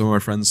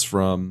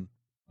from,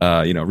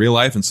 real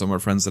life, and some of my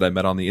friends that I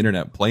met on the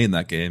internet playing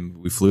that game.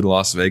 We flew to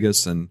Las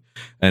Vegas and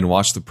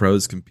watched the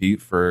pros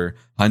compete for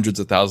hundreds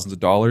of thousands of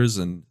dollars,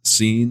 and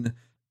seeing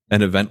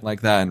an event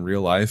like that in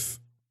real life,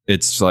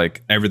 it's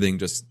like everything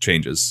just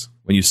changes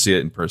when you see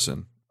it in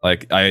person.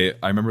 Like I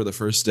remember the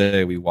first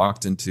day we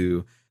walked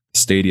into the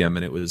stadium,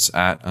 and it was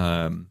at,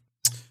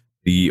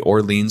 the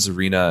Orleans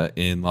Arena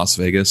in Las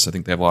Vegas. I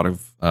think they have a lot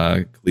of,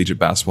 collegiate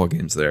basketball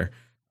games there.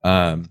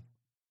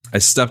 I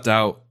stepped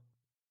out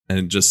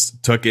and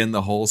just took in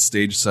the whole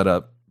stage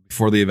setup.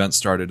 Before the event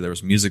started, there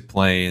was music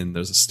playing,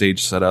 there's a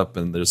stage set up,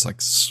 and there's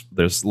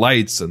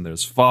lights and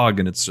there's fog,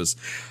 and it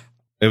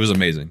was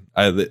amazing.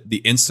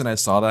 The instant I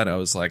saw that, I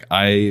was like,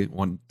 I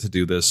want to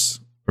do this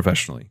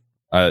professionally.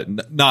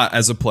 Not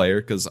as a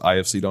player, because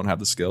IFC don't have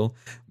the skill,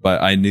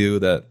 but I knew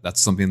that that's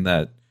something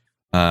that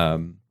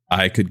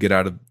I could get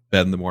out of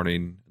bed in the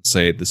morning and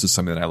say, this is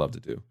something that I love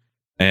to do.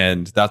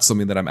 And that's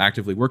something that I'm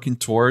actively working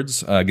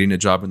towards, getting a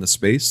job in the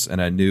space. And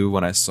I knew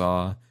when I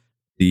saw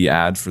the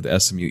ad for the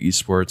SMU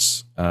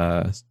Esports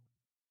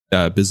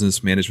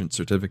business management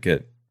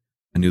certificate,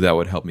 I knew that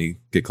would help me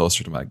get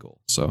closer to my goal.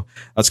 So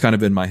that's kind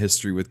of been my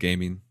history with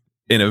gaming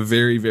in a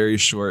very, very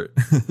short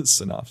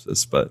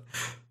synopsis. But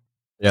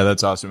yeah,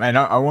 that's awesome. And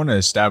I want to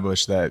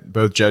establish that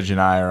both Judge and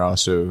I are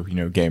also,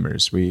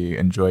 gamers. We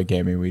enjoy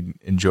gaming. We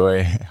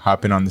enjoy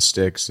hopping on the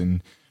sticks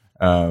and,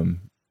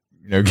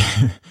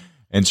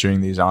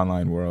 entering these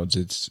online worlds.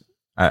 It's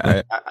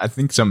I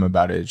think something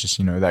about it is just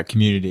that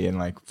community, and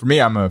like for me,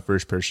 I'm a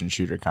first person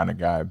shooter kind of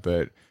guy,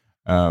 but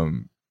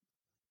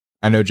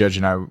I know Judge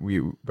and I,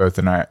 both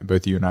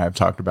you and I have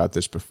talked about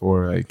this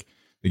before, like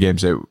the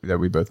games that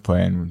we both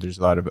play, and there's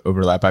a lot of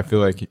overlap. I feel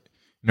like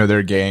there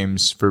are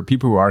games for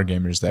people who are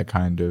gamers that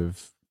kind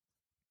of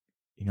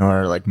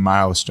are like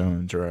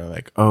milestones, or are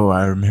like, oh,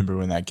 I remember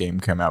when that game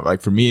came out.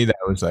 Like for me, that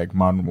was like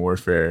Modern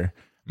Warfare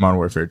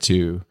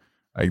 2.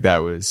 like that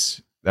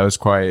was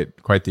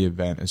quite the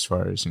event as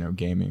far as,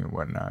 gaming and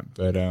whatnot.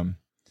 But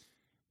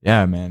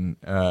yeah, man,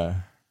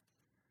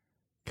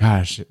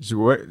 gosh,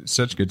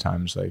 such good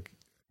times. Like,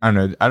 I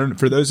don't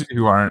for those of you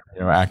who aren't,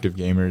 active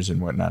gamers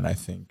and whatnot, I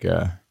think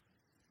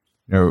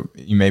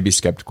you may be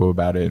skeptical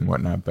about it and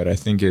whatnot, but I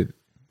think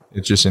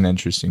it's just an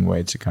interesting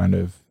way to kind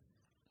of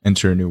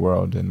enter a new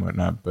world and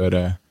whatnot.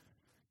 But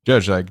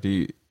Judge, like,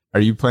 are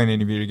you playing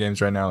any video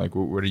games right now? Like,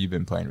 what have you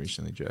been playing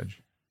recently,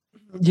 Judge?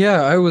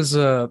 Yeah, I was.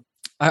 I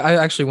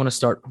actually want to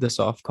start this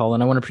off,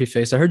 Collin. I want to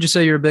preface. I heard you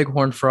say you're a big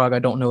Horned Frog. I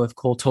don't know if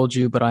Cole told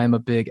you, but I am a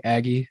big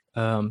Aggie.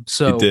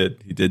 So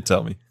He did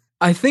tell me.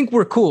 I think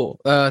we're cool.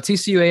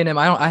 TCU A&M.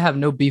 I have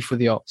no beef with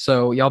y'all.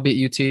 So y'all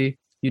beat UT.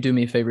 You do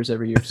me favors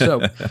every year.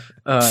 So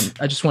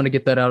I just want to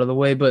get that out of the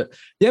way. But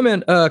yeah,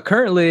 man.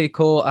 Currently,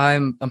 Cole,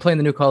 I'm playing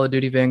the new Call of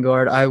Duty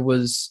Vanguard. I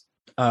was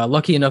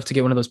lucky enough to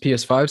get one of those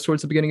PS5s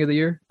towards the beginning of the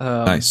year.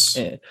 Nice.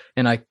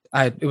 And I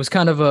it was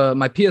kind of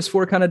my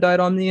PS4 kind of died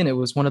on me, and it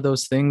was one of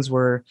those things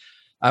where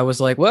I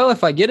was like, well,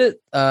 if I get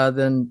it,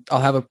 then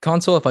I'll have a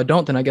console. If I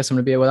don't, then I guess I'm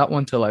gonna be without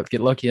one till I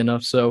get lucky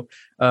enough. So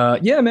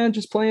yeah, man,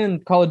 just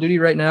playing Call of Duty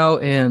right now.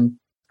 And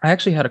I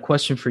actually had a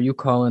question for you,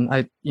 Collin.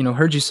 I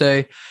heard you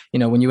say,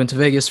 when you went to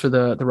Vegas for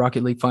the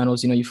Rocket League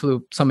finals, you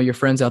flew some of your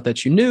friends out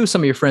that you knew,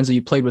 some of your friends that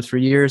you played with for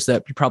years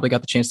that you probably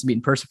got the chance to meet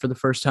in person for the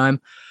first time.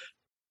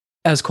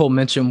 As Cole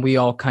mentioned, we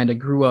all kind of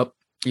grew up,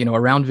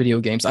 around video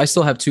games. I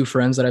still have 2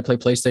 friends that I play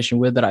PlayStation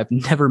with that I've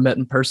never met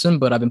in person,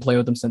 but I've been playing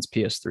with them since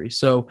PS3.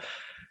 So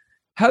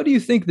how do you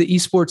think the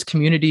esports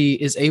community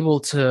is able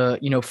to,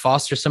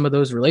 foster some of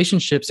those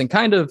relationships and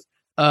kind of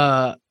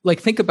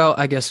think about,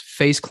 I guess,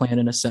 FaZe Clan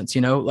in a sense,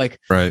 like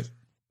right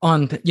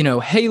on,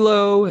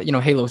 Halo,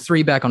 Halo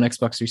 3 back on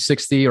Xbox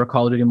 360 or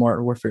Call of Duty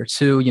Modern Warfare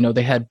 2,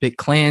 they had big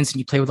clans and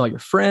you play with all your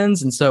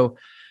friends. And so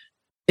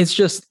it's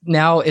just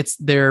now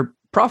they're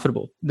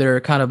profitable. They're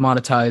kind of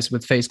monetized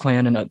with FaZe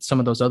Clan and some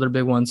of those other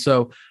big ones.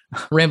 So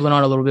rambling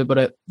on a little bit,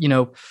 but,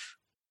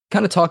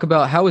 kind of talk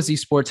about how is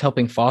esports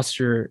helping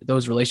foster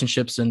those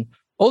relationships and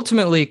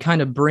ultimately kind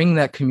of bring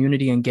that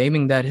community and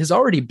gaming that has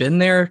already been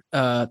there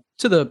to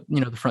the,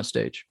 the front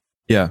stage.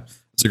 Yeah,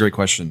 it's a great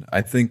question.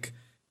 I think,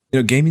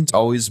 gaming's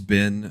always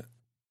been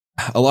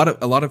a lot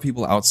of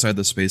people outside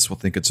the space will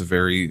think it's a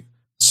very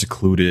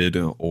secluded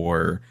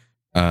or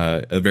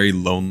a very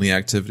lonely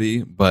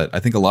activity, but I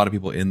think a lot of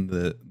people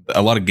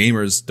a lot of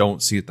gamers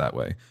don't see it that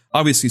way.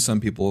 Obviously, some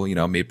people,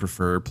 may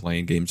prefer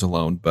playing games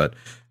alone, but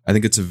I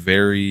think it's a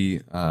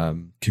very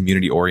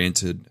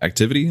community-oriented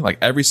activity. Like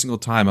every single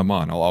time I'm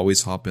on, I'll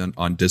always hop in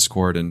on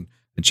Discord and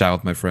chat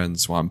with my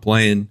friends while I'm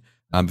playing.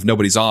 If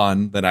nobody's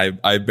on, then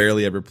I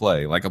barely ever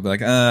play. Like I'll be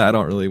like, I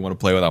don't really want to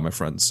play without my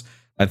friends.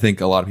 I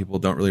think a lot of people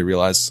don't really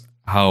realize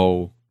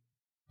how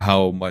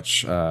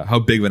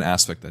big of an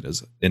aspect that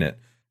is in it.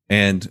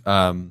 And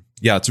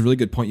yeah, it's a really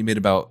good point you made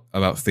about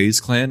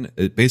FaZe Clan.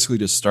 It basically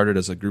just started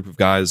as a group of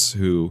guys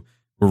who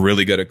were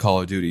really good at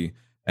Call of Duty.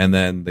 And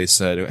then they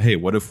said, hey,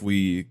 what if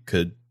we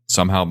could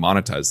somehow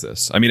monetize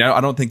this? I mean,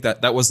 I don't think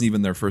that wasn't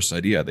even their first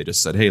idea. They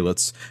just said, hey,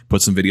 let's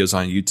put some videos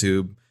on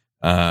YouTube.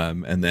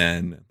 And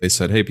then they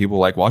said, hey, people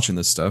like watching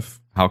this stuff.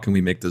 How can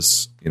we make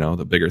this,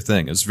 the bigger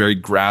thing? It's very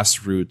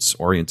grassroots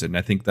oriented. And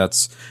I think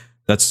that's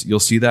you'll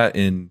see that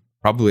in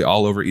probably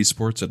all over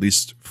esports, at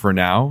least for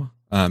now,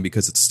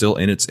 because it's still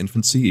in its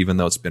infancy, even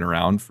though it's been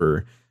around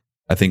for,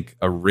 I think,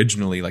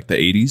 originally like the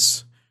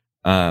 80s.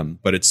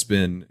 But it's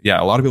been,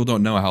 a lot of people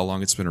don't know how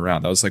long it's been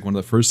around. That was like one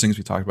of the first things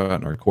we talked about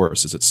in our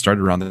course is it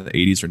started around the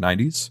 80s or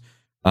 90s.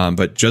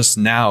 But just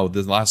now,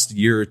 the last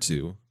year or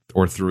 2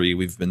 or 3,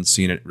 we've been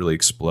seeing it really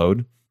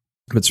explode.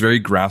 But it's very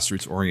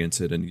grassroots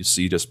oriented, and you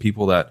see just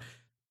people that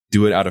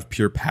do it out of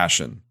pure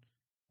passion.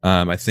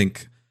 I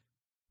think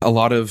a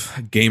lot of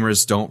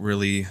gamers don't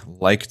really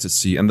like to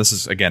see, and this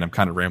is, again, I'm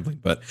kind of rambling,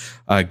 but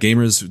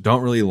gamers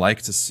don't really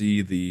like to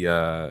see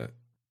the,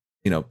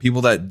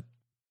 people that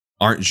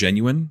aren't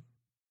genuine.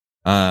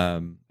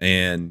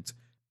 And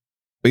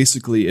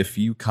basically, if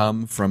you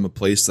come from a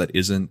place that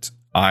isn't,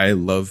 I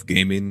love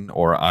gaming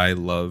or I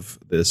love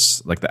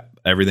this, like that,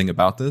 everything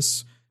about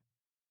this,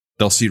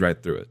 they'll see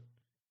right through it.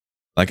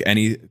 Like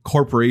any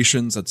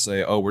corporations that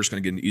say, oh, we're just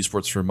going to get into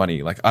esports for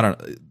money. Like,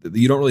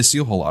 you don't really see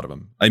a whole lot of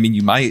them. I mean,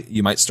 you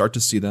might start to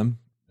see them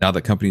now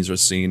that companies are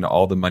seeing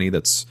all the money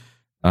that's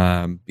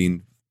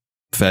being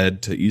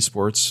fed to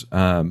esports.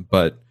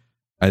 But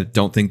I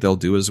don't think they'll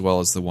do as well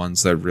as the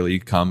ones that really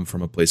come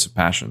from a place of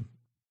passion.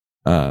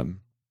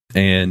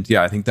 And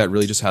yeah, I think that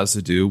really just has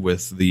to do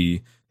with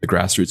the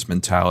grassroots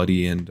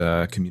mentality and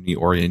community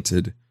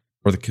oriented,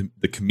 or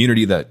the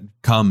community that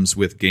comes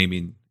with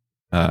gaming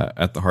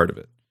at the heart of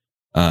it.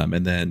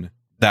 And then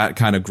that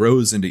kind of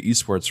grows into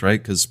esports,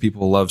 right? Because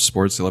people love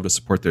sports. They love to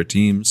support their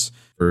teams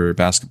for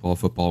basketball,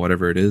 football,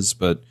 whatever it is.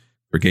 But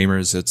for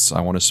gamers, it's, I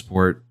want to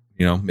support,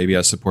 maybe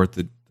I support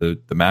the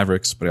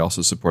Mavericks, but I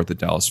also support the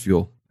Dallas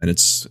Fuel. And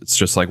it's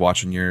just like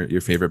watching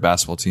your favorite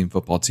basketball team,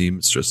 football team.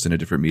 It's just in a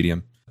different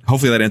medium.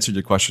 Hopefully that answered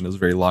your question. It was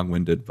very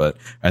long-winded, but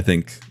I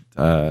think,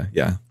 the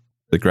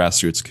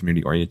grassroots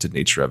community-oriented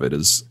nature of it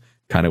is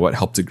kind of what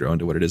helped it grow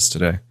into what it is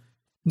today.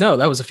 No,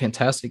 that was a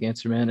fantastic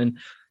answer, man. And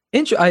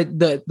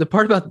the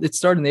part about it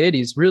started in the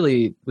 80s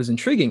really was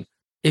intriguing.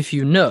 If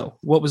you know,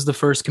 what was the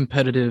first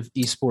competitive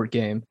esport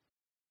game?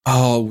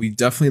 Oh, we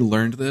definitely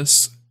learned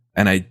this,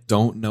 and I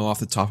don't know off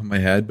the top of my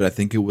head, but I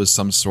think it was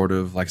some sort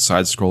of like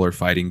side scroller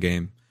fighting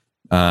game.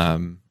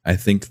 I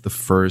think the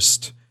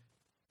first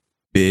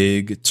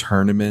big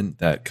tournament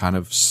that kind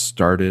of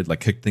started, like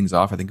kicked things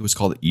off, I think it was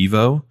called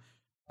Evo.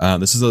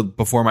 This is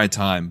before my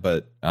time,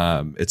 but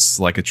it's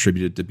like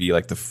attributed to be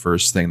like the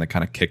first thing that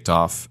kind of kicked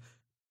off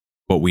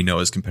what we know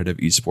as competitive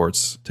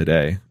esports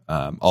today.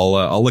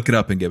 I'll look it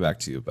up and get back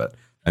to you, but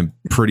I'm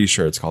pretty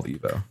sure it's called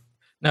Evo.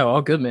 No,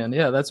 all good, man.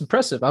 Yeah, that's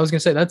impressive. I was gonna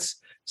say that's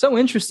so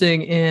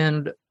interesting,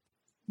 and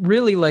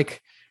really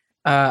like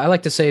I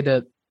like to say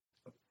that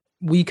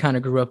we kind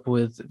of grew up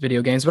with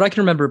video games, but I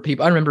can remember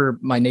people. I remember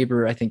my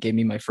neighbor, I think, gave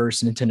me my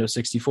first Nintendo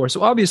 64.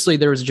 So obviously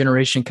there was a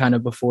generation kind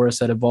of before us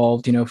that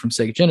evolved, you know, from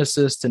Sega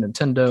Genesis to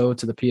Nintendo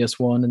to the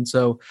PS1. And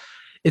so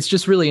it's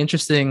just really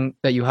interesting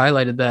that you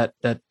highlighted that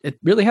it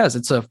really has.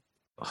 It's a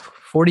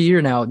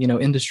 40-year now, you know,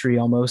 industry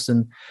almost.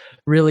 And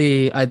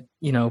really,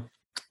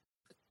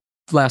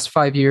 last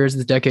 5 years,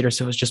 the decade or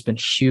so has just been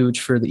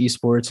huge for the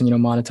esports and, you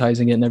know,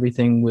 monetizing it and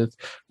everything with,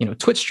 you know,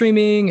 Twitch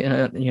streaming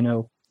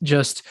and,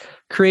 just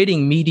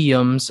creating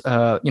mediums,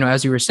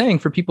 as you were saying,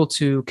 for people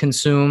to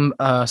consume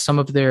some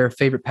of their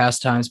favorite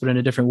pastimes, but in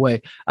a different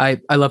way. I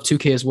love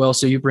 2K as well.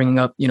 So you bringing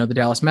up, you know, the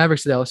Dallas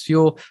Mavericks, the Dallas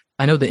Fuel.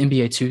 I know the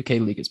NBA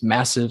 2K league is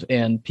massive,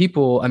 and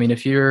people, I mean,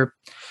 if you're,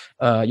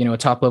 a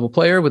top level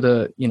player with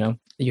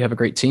you have a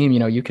great team, you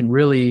know, you can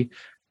really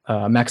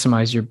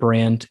maximize your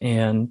brand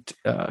and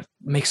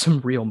make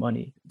some real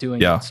money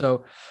doing it.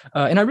 So,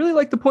 and I really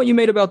like the point you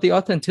made about the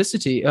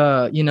authenticity,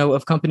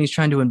 of companies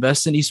trying to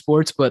invest in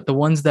esports, but the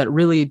ones that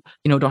really,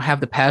 don't have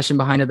the passion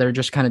behind it, that are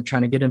just kind of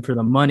trying to get in for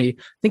the money.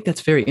 I think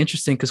that's very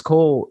interesting because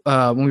Cole,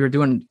 when we were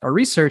doing our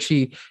research,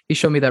 he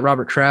showed me that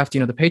Robert Kraft,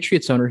 the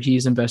Patriots owner,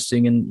 he's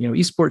investing in,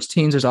 esports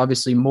teams. There's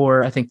obviously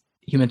more. I think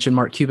you mentioned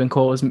Mark Cuban.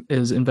 Cole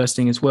is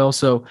investing as well.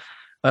 So,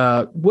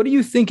 what do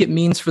you think it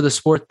means for the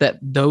sport that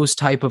those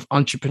type of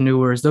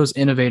entrepreneurs, those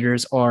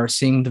innovators, are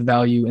seeing the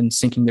value and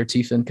sinking their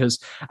teeth in? Because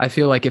I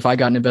feel like if I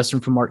got an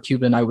investment from Mark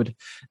Cuban, that would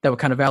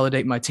kind of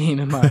validate my team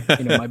and my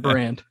my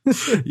brand.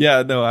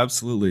 Yeah, no,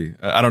 absolutely.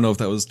 I don't know if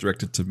that was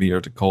directed to me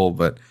or to Cole,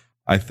 but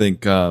I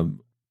think I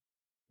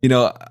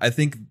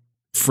think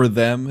for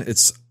them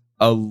it's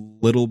a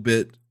little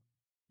bit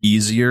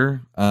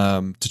easier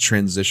to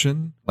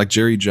transition. Like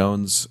Jerry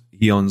Jones,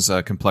 he owns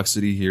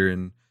Complexity here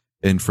in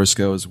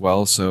Frisco as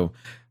well. So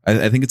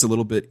I think it's a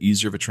little bit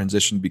easier of a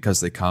transition because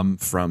they come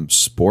from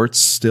sports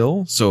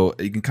still. So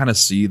you can kind of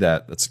see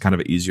that that's kind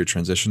of an easier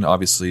transition.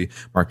 Obviously,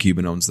 Mark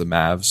Cuban owns the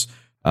Mavs.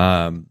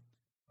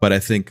 But I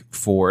think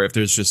if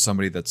there's just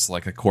somebody that's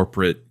like a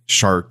corporate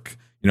shark,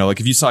 like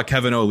if you saw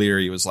Kevin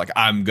O'Leary was like,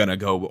 I'm going to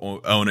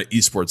go own an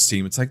esports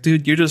team. It's like,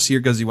 dude, you're just here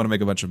because you want to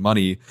make a bunch of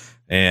money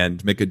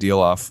and make a deal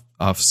off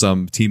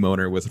some team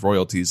owner with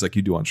royalties like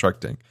you do on Shark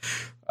Tank.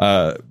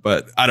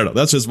 But I don't know.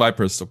 That's just my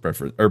personal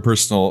preference or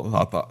personal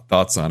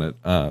thoughts on it.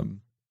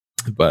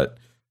 But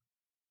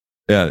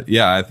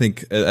yeah, I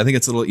think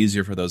it's a little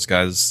easier for those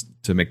guys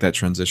to make that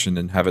transition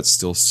and have it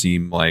still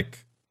seem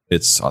like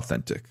it's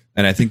authentic.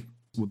 And I think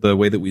the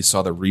way that we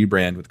saw the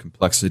rebrand with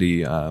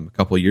Complexity a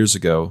couple of years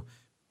ago,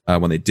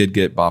 when they did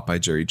get bought by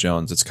Jerry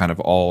Jones, it's kind of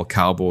all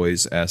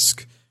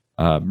Cowboys-esque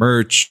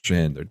merch,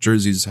 and their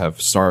jerseys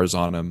have stars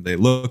on them. They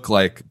look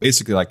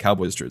basically like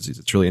Cowboys jerseys.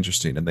 It's really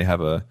interesting, and they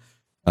have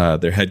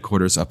their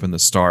headquarters up in the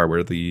Star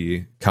where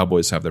the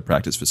Cowboys have their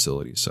practice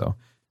facility. So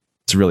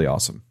it's really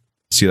awesome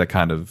to see that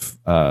kind of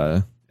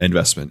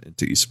investment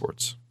into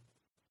esports.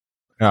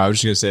 No, I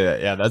was just going to say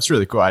that. Yeah, that's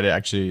really cool. I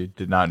actually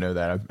did not know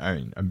that. I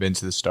mean, I've been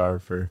to the Star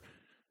for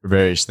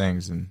various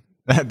things, and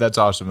that's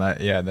awesome.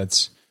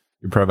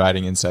 You're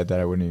providing insight that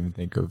I wouldn't even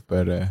think of,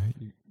 but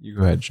you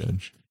go ahead,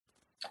 Judge.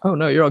 Oh,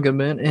 no, you're all good,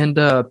 man. And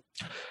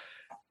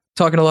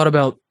talking a lot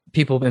about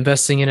people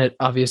investing in it.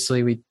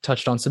 Obviously, we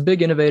touched on some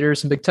big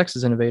innovators, some big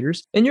Texas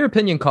innovators. In your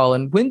opinion,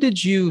 Collin, when do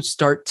you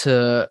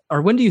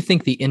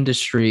think the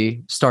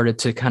industry started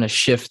to kind of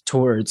shift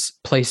towards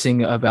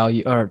placing a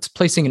value or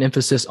placing an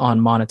emphasis on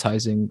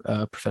monetizing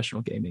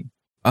professional gaming?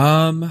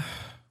 Like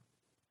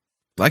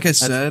I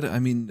said, I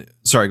mean,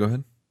 sorry, go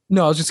ahead.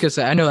 No, I was just gonna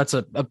say, I know that's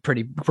a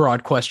pretty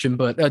broad question,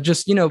 but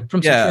just, from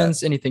some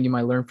trends, anything you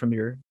might learn from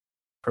your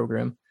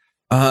program.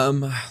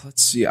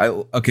 Let's see.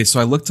 So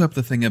I looked up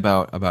the thing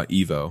about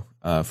Evo.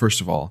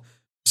 First of all,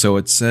 so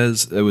it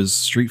says it was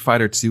Street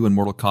Fighter 2 and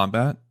Mortal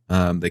Kombat.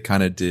 They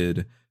kind of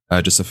did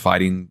just a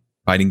fighting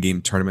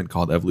game tournament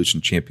called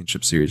Evolution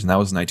Championship Series, and that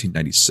was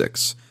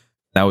 1996.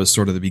 That was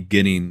sort of the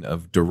beginning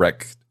of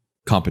direct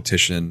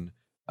competition.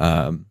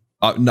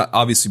 Not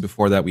obviously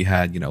before that we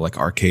had like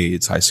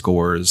arcades, high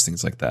scores,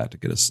 things like that to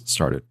get us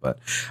started. But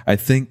I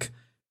think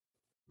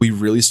we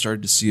really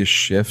started to see a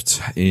shift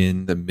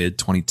in the mid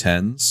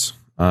 2010s.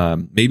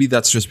 Maybe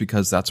that's just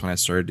because that's when I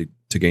started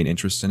to gain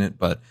interest in it.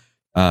 But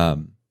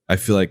I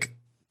feel like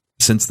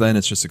since then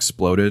it's just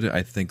exploded.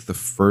 I think the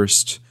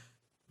first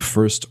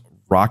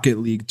Rocket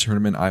League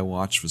tournament I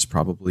watched was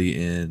probably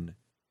in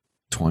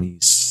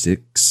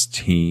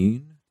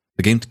 2016.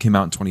 The game came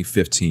out in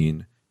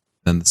 2015.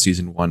 Then the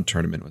season 1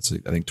 tournament was,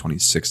 I think,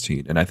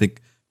 2016. And I think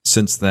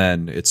since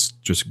then, it's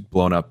just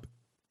blown up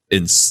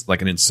in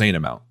like an insane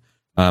amount.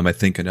 I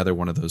think another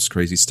one of those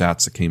crazy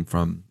stats that came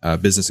from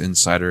Business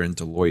Insider and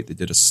Deloitte, they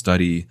did a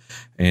study.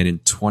 And in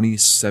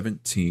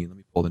 2017, let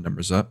me pull the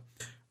numbers up.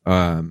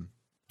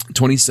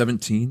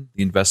 2017,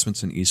 the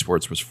investments in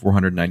esports was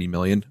 $490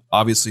 million.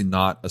 Obviously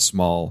not a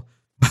small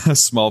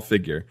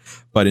figure.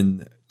 But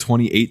in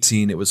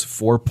 2018, it was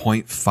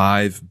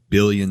 $4.5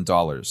 billion,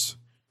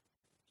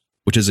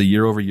 which is a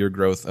year-over-year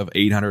growth of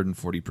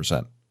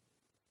 840%.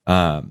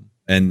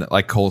 And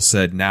like Cole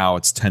said, now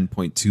it's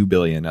 10.2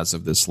 billion as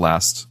of this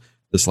last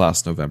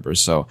November.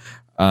 So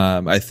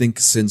I think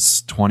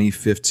since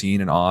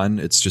 2015 and on,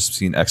 it's just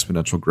seen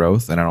exponential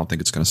growth, and I don't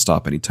think it's going to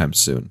stop anytime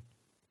soon.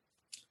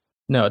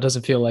 No, it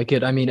doesn't feel like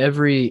it. I mean,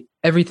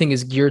 everything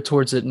is geared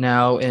towards it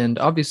now, and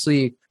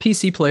obviously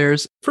PC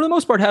players, for the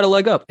most part, had a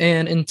leg up.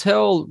 And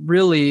until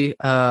really,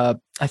 I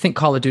think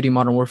Call of Duty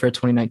Modern Warfare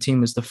 2019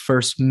 was the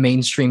first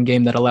mainstream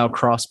game that allowed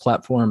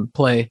cross-platform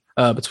play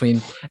between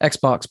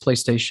Xbox,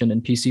 PlayStation,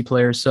 and PC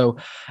players. So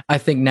I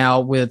think now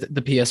with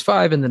the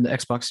PS5 and then the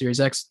Xbox Series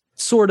X,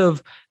 sort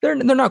of, they're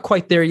not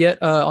quite there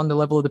yet on the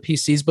level of the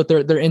PCs, but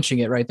they're inching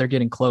it, right? They're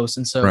getting close,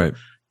 and so. Right.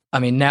 I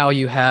mean, now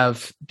you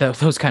have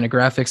those kind of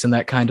graphics and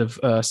that kind of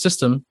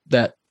system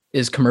that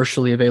is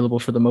commercially available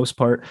for the most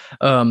part.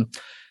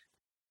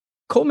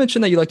 Cole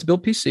mentioned that you like to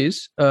build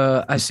PCs.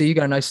 I see you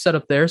got a nice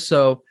setup there.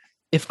 So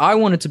if I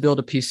wanted to build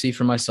a PC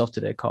for myself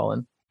today,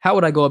 Collin, how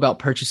would I go about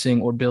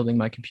purchasing or building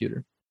my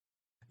computer?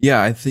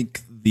 Yeah, I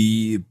think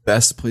the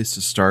best place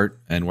to start,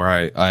 and where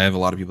I have a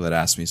lot of people that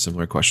ask me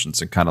similar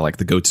questions and kind of like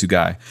the go-to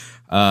guy,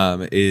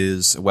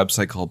 is a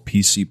website called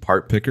PC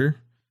Part Picker.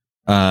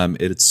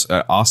 It's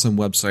an awesome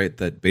website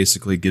that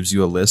basically gives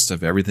you a list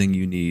of everything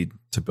you need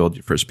to build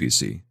your first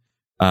PC.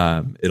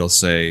 It'll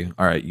say,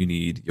 all right, you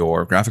need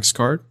your graphics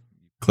card.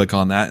 Click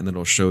on that, and then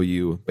it'll show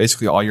you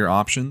basically all your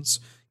options.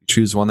 You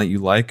choose one that you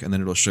like, and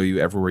then it'll show you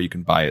everywhere you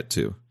can buy it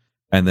to.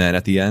 And then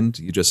at the end,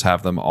 you just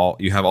have them all.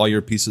 You have all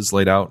your pieces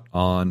laid out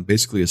on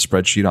basically a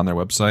spreadsheet on their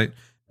website,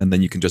 and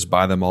then you can just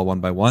buy them all one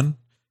by one.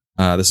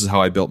 This is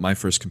how I built my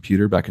first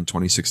computer back in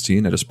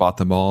 2016. I just bought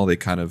them all. They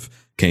kind of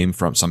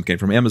some came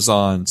from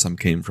Amazon, some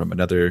came from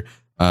another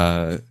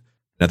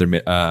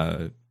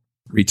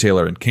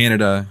retailer in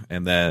Canada.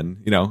 And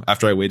then,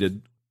 after I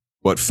waited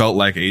what felt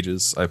like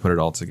ages, I put it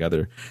all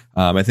together.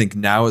 I think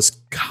now is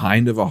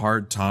kind of a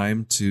hard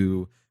time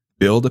to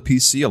build a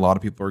PC. A lot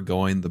of people are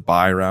going the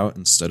buy route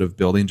instead of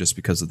building, just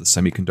because of the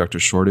semiconductor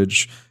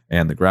shortage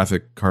and the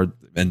graphic card,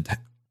 and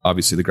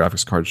obviously the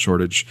graphics card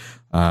shortage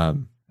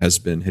has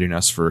been hitting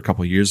us for a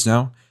couple of years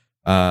now.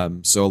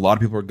 So a lot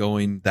of people are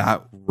going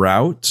that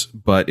route.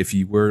 But if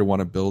you were to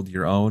want to build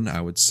your own,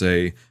 I would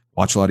say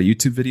watch a lot of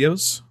YouTube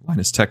videos.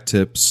 Linus Tech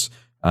Tips.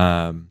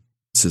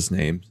 What's his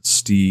name?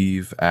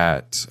 Steve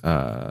at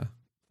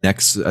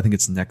Nexus. I think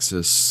it's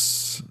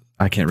Nexus.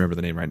 I can't remember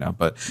the name right now.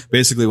 But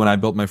basically, when I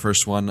built my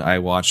first one, I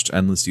watched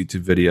endless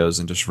YouTube videos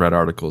and just read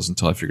articles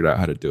until I figured out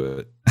how to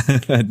do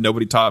it.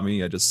 Nobody taught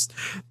me. I just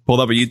pulled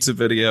up a YouTube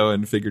video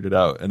and figured it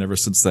out. And ever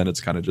since then,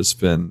 it's kind of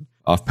just been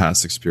off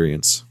past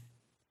experience.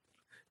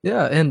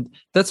 Yeah, and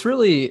that's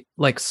really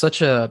like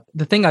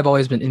the thing I've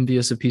always been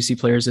envious of PC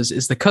players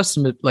is the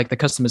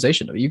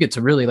customization of it. You get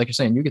to really, like you're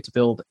saying, you get to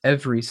build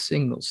every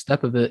single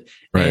step of it.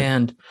 Right.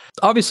 And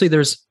obviously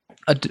there's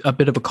a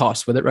bit of a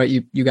cost with it, right?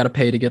 You got to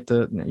pay to get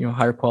the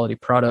higher quality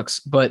products,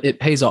 but it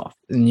pays off,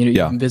 and you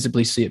can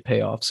visibly see it pay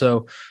off.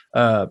 So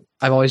I've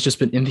always just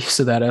been envious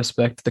of that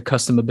aspect, the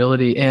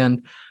customability.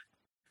 And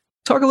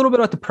talk a little bit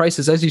about the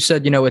prices. As you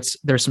said,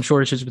 there's some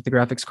shortages with the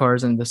graphics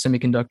cards and the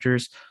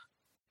semiconductors.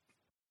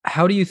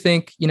 How do you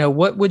think,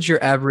 what would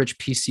your average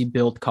PC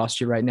build cost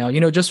you right now?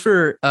 Just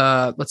for,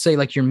 let's say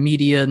like your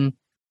median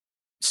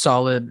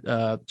solid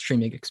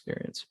streaming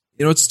experience.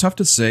 It's tough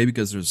to say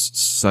because there's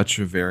such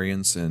a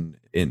variance in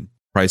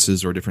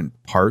prices or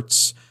different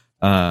parts.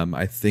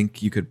 I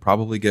think you could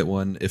probably get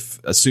one,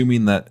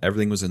 assuming that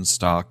everything was in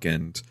stock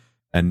and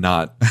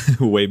not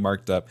way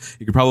marked up,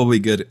 you could probably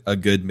get a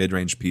good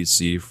mid-range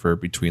PC for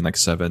between like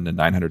 $700 and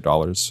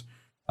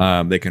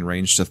 $900. They can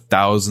range to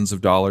thousands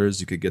of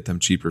dollars. You could get them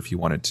cheaper if you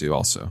wanted to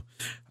also.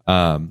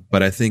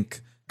 But I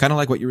think kind of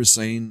like what you were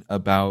saying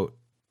about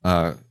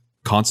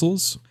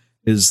consoles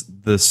is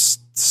the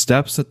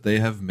steps that they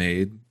have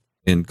made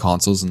in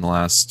consoles in the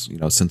last,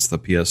 since the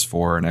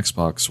PS4 and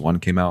Xbox One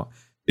came out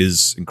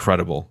is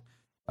incredible.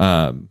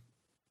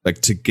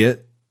 Like to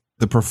get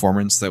the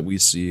performance that we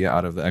see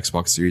out of the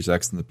Xbox Series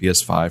X and the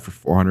PS5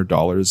 for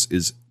 $400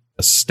 is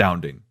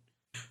astounding.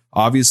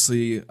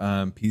 Obviously,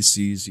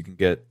 PCs you can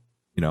get,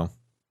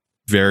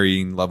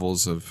 varying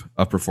levels of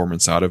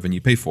performance out of, and you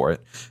pay for it.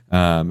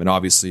 And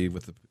obviously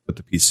with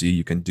the PC,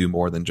 you can do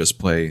more than just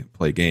play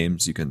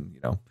games. You can,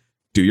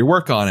 do your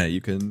work on it. You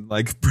can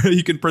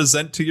you can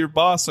present to your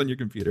boss on your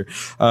computer.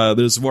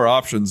 There's more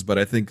options, but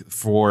I think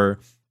for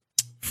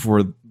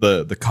for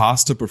the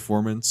cost to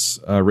performance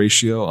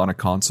ratio on a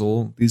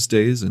console these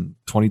days in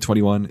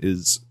 2021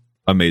 is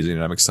amazing,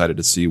 and I'm excited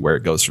to see where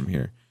it goes from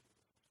here.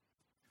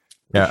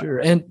 Yeah, for sure.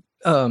 And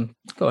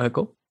go ahead,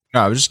 Cole.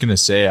 No, I was just gonna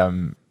say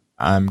I'm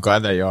glad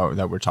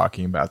that we're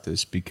talking about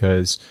this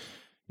because,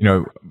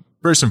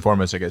 first and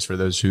foremost, I guess for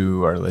those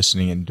who are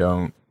listening and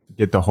don't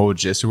get the whole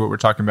gist of what we're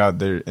talking about,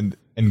 there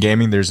in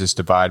gaming there's this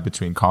divide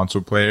between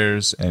console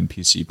players and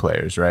PC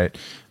players, right?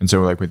 And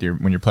so like when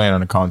you're playing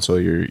on a console,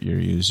 you're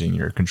using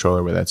your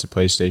controller, whether that's a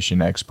PlayStation,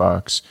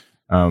 Xbox.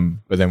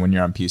 But then when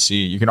you're on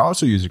PC, you can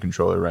also use a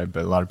controller, right?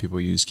 But a lot of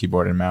people use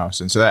keyboard and mouse,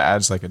 and so that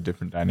adds like a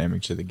different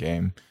dynamic to the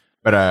game.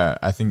 But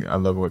I think I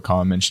love what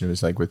Collin mentioned. It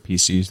was like with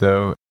PCs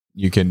though,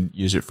 you can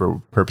use it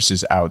for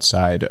purposes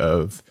outside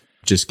of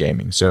just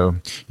gaming. So,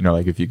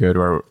 like if you go to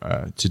our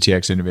to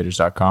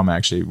txinnovators.com,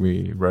 actually,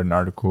 we wrote an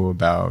article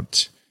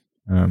about,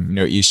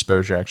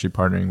 Esports are actually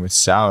partnering with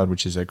Salad,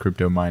 which is a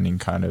crypto mining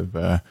kind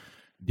of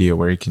deal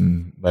where you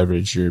can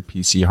leverage your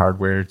PC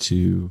hardware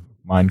to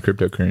mine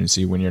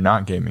cryptocurrency when you're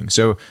not gaming.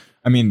 So,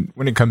 I mean,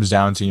 when it comes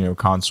down to,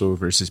 console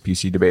versus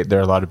PC debate, there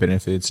are a lot of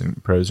benefits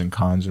and pros and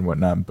cons and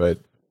whatnot, but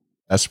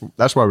that's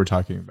why we're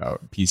talking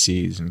about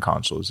PCs and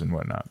consoles and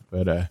whatnot.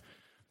 But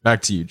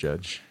back to you,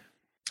 Judge.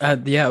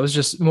 Yeah, it was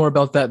just more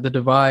about the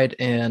divide,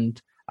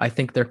 and I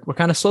think we're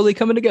kind of slowly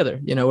coming together.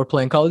 We're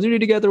playing Call of Duty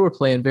together, we're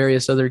playing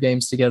various other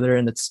games together,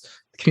 and it's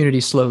the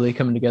community slowly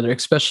coming together,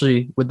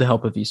 especially with the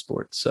help of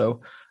esports.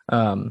 So,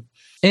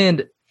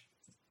 and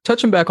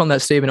touching back on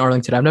that statement,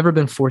 Arlington, I've never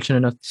been fortunate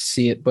enough to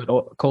see it, but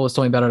Cole has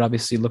told me about it.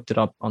 Obviously, looked it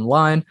up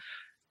online.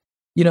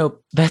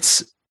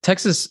 That's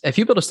Texas. If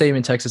you build a stadium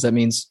in Texas, that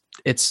means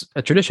it's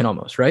a tradition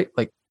almost, right?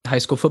 Like high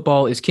school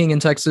football is king in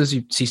Texas.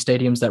 You see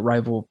stadiums that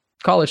rival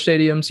college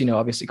stadiums.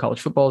 Obviously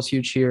college football is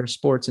huge here,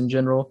 sports in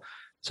general.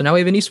 So now we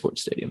have an esports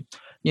stadium.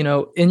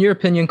 In your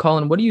opinion,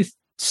 Collin, what do you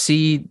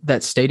see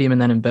that stadium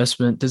and that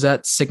investment? Does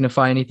that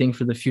signify anything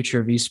for the future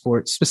of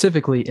esports,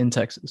 specifically in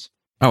Texas?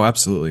 Oh,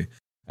 absolutely.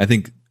 I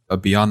think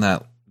beyond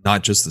that,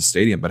 not just the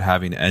stadium, but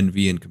having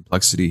envy and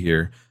complexity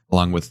here,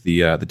 along with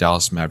the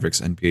Dallas Mavericks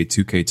NBA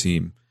 2K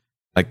team,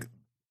 like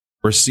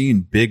we're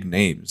seeing big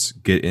names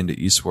get into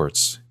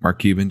esports. Mark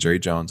Cuban, Jerry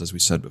Jones, as we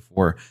said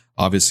before.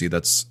 Obviously,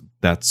 that's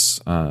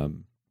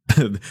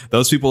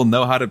those people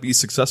know how to be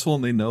successful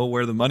and they know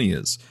where the money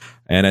is.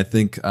 And I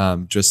think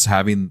just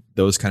having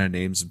those kind of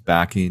names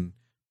backing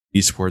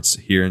esports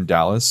here in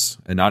Dallas,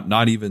 and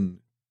not even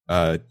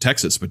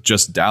Texas, but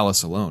just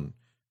Dallas alone,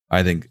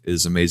 I think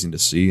is amazing to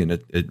see, and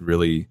it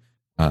really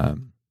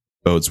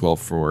bodes well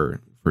for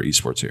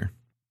esports here.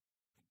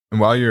 And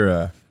while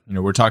you're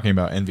we're talking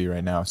about Envy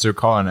right now. So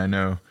Collin, I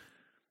know.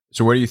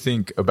 So what do you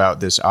think about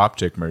this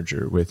Optic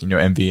merger with,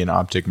 Envy and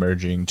Optic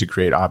merging to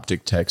create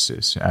Optic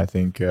Texas? I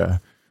think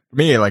for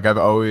me, like I've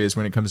always,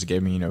 when it comes to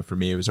gaming, for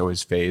me, it was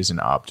always FaZe and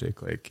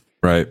Optic. Like,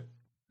 right.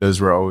 Those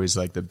were always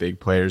like the big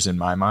players in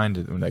my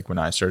mind, like when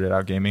I started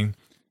out gaming.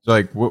 So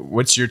like,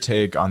 what's your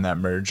take on that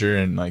merger?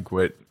 And like,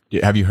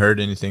 have you heard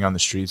anything on the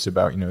streets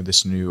about,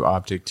 this new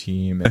Optic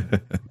team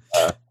and,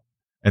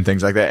 and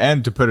things like that?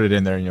 And to put it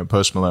in there,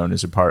 Post Malone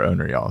is a part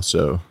owner, y'all.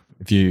 So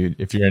if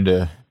you're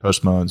into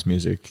Post Malone's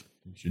music,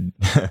 you should.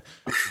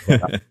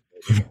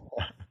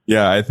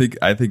 Yeah, I think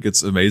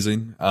it's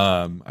amazing.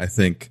 I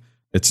think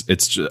it's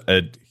just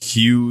a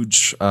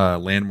huge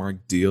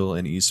landmark deal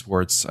in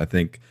esports. I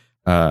think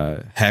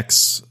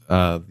Hex,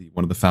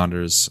 one of the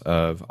founders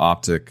of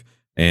Optic,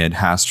 and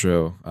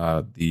Hastro,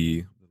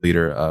 the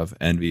leader of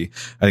Envy,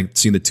 I think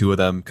seeing the two of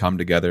them come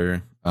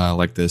together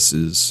like this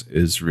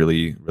is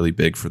really, really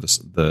big for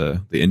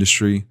the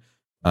industry.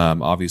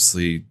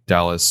 Obviously,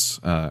 Dallas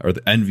or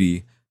the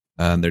Envy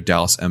and their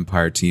Dallas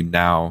Empire team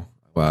now.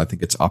 Well, I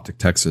think it's Optic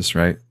Texas,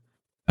 right?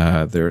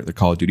 They're the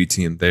Call of Duty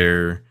team.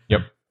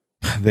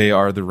 They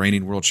are the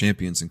reigning world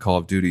champions in Call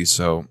of Duty.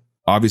 So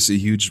obviously,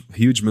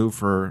 huge move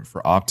for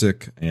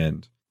Optic,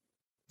 and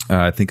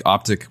I think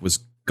Optic was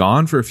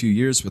gone for a few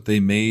years, but they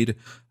made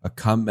a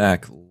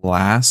comeback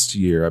last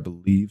year, I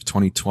believe,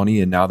 2020,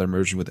 and now they're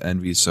merging with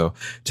Envy. So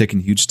taking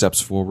huge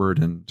steps forward,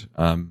 and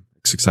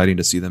it's exciting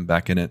to see them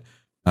back in it.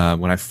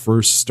 When I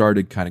first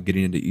started kind of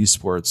getting into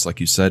esports, like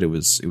you said, it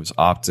was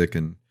Optic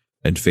and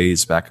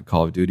FaZe back in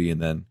Call of Duty,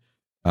 and then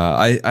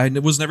I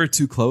was never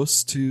too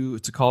close to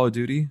Call of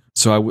Duty,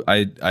 so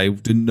I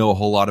didn't know a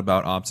whole lot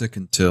about Optic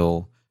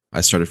until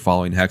I started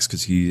following Hex,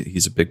 because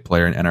he's a big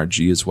player in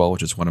NRG as well,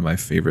 which is one of my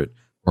favorite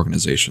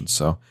organizations.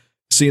 So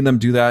seeing them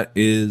do that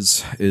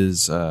is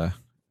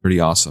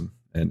pretty awesome,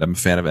 and I'm a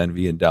fan of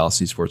Envy and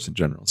Dallas esports in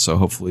general. So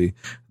hopefully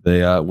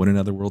they win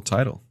another world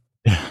title.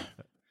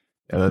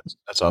 Yeah,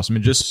 that's awesome.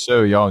 And just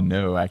so y'all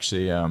know,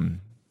 actually, one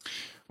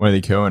of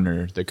the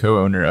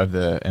co-owner of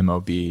the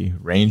MLB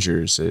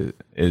Rangers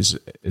is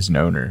an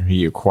owner.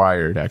 He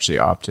acquired actually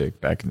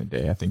Optic back in the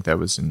day. I think that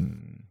was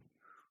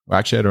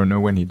actually, I don't know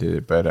when he did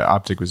it, but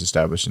Optic was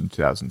established in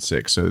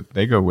 2006. So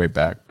they go way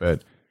back.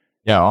 But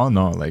yeah, all in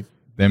all, like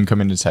them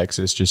coming to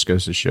Texas just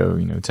goes to show,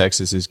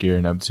 Texas is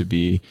gearing up to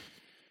be,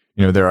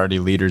 they're already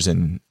leaders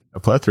in a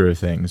plethora of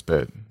things,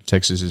 but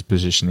Texas is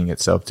positioning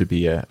itself to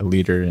be a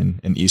leader in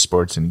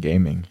esports and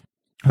gaming.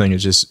 I think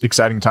it's just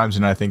exciting times,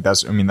 and I think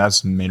that's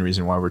the main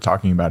reason why we're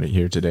talking about it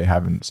here today,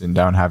 having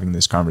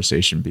this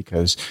conversation,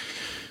 because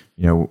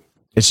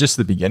it's just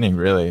the beginning,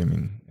 really. I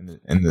mean,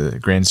 in the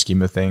grand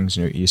scheme of things,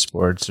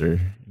 esports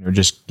are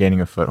just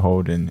gaining a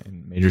foothold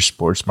in major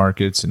sports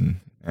markets and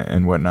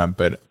whatnot.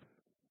 But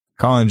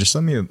Collin, just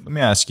let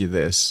me ask you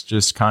this,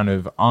 just kind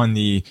of on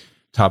the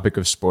topic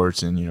of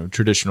sports and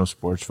traditional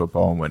sports,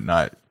 football and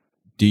whatnot.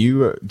 Do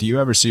you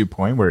ever see a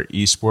point where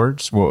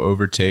esports will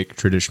overtake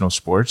traditional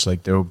sports?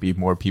 Like there will be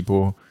more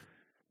people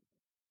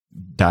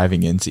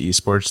diving into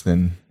esports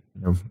than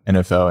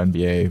NFL,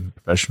 NBA,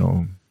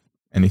 professional,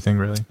 anything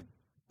really?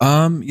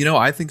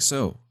 I think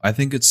so. I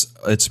think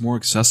it's more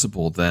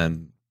accessible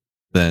than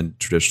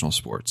traditional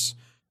sports.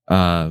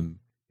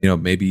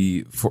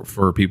 Maybe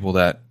for people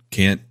that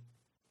can't,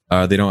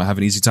 they don't have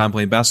an easy time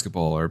playing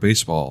basketball or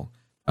baseball.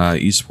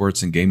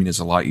 Esports and gaming is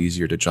a lot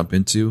easier to jump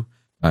into.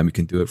 You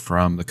can do it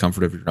from the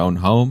comfort of your own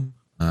home.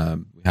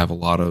 We have a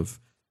lot of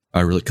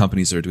really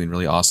companies that are doing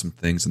really awesome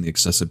things in the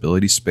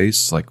accessibility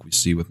space, like we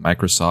see with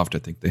Microsoft. I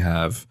think they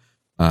have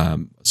a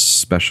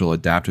special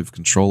adaptive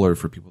controller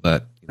for people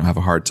that have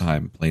a hard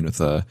time playing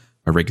with a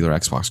regular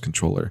Xbox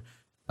controller.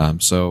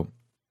 So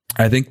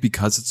I think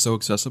because it's so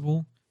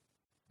accessible,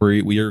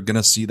 we are going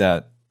to see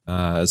that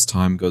as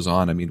time goes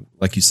on. I mean,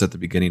 like you said at the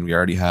beginning, we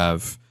already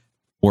have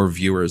more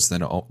viewers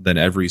than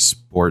every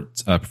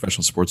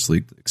professional sports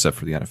league except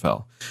for the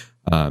NFL.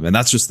 And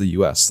that's just the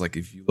US. Like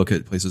if you look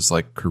at places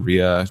like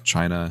Korea,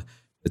 China,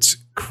 it's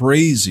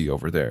crazy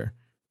over there.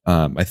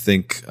 I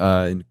think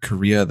in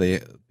Korea,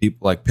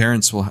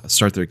 parents will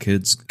start their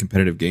kids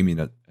competitive gaming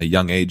at a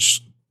young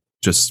age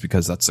just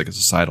because that's like a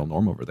societal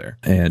norm over there.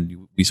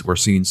 And we're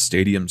seeing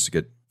stadiums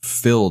get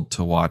filled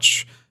to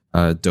watch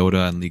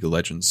Dota and League of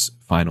Legends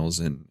finals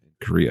in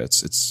Korea.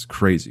 It's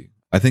crazy.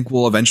 I think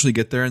we'll eventually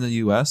get there in the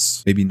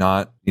US. Maybe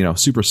not,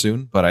 super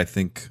soon, but I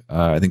think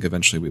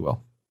eventually we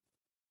will.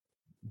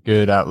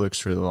 Good outlooks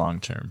for the long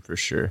term, for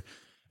sure.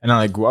 And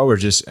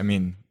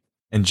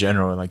in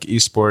general, like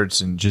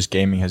esports and just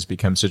gaming has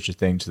become such a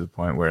thing to the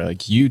point where like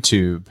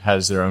YouTube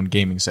has their own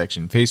gaming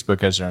section,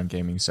 Facebook has their own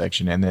gaming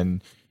section, and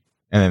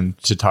then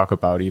to talk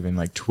about even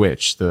like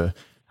Twitch,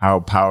 how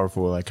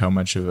powerful, like how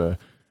much of a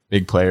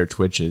big player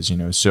Twitch is,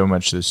 so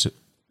much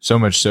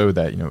so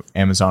that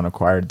Amazon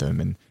acquired them,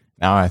 and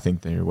now I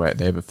think they have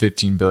a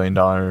 $15 billion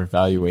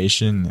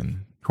valuation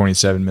and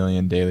 27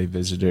 million daily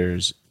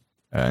visitors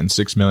and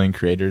 6 million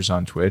creators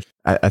on Twitch.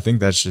 I think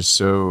that's just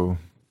so,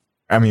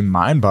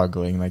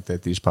 mind-boggling, like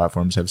that these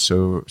platforms have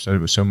so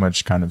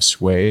much kind of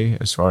sway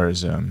as far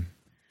as in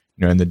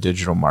the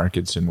digital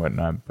markets and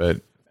whatnot.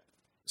 But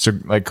so,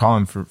 like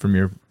Collin, from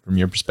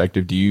your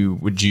perspective,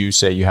 would you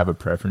say you have a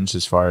preference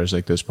as far as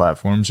like those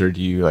platforms, or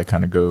do you like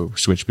kind of go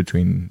switch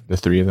between the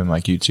three of them,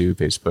 like YouTube,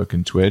 Facebook,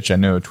 and Twitch? I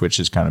know Twitch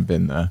has kind of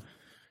been the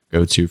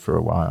go-to for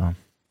a while.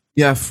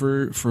 Yeah,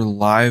 for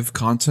live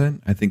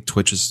content, I think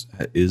Twitch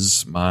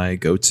is my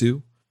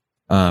go-to,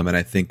 and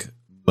I think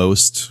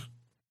most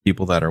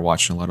people that are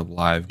watching a lot of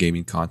live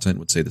gaming content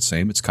would say the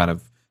same. It's kind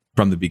of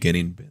from the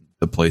beginning been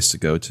the place to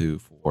go to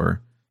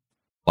for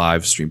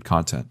live streamed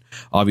content.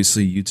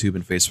 Obviously, YouTube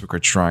and Facebook are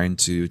trying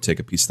to take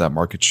a piece of that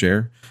market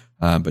share,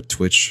 but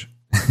Twitch,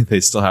 they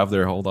still have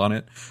their hold on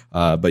it.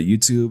 But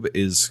YouTube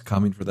is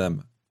coming for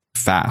them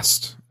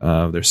fast.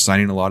 They're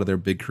signing a lot of their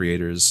big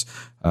creators.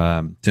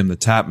 Tim the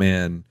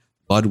Tapman,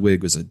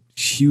 Ludwig was a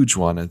huge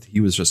one, and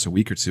he was just a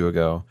week or two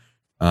ago.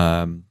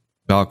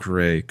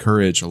 Valkyrie,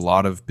 Courage, a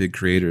lot of big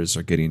creators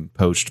are getting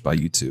poached by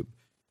YouTube.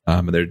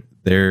 And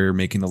they're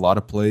making a lot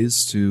of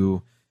plays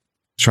to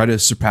try to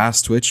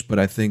surpass Twitch, but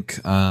I think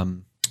a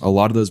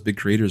lot of those big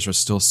creators are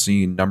still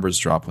seeing numbers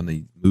drop when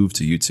they move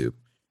to YouTube,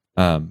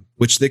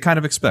 which they kind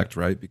of expect,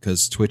 right?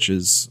 Because Twitch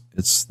it's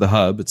the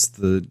hub, it's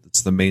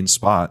the main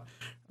spot.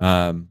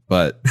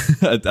 But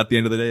at the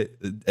end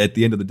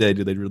of the day,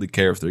 do they really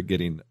care if they're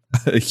getting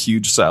a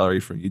huge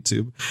salary from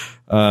YouTube?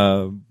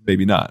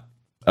 Maybe not.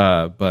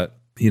 But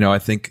I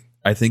think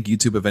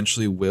YouTube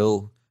eventually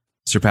will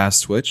surpass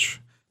Twitch,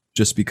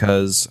 just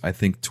because I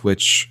think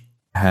Twitch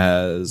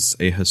has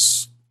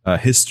a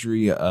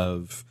history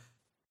of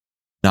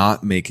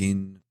not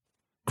making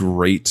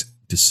great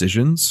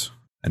decisions,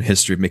 and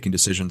history of making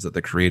decisions that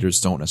the creators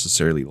don't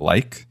necessarily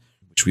like,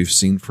 which we've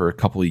seen for a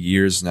couple of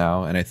years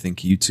now. And I think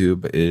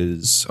YouTube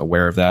is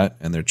aware of that,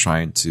 and they're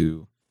trying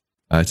to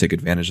take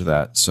advantage of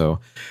that. So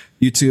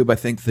YouTube, I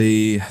think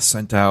they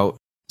sent out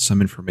some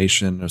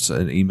information or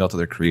an email to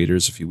their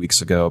creators a few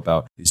weeks ago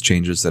about these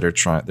changes that they're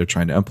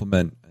trying to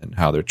implement, and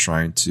how they're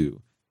trying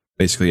to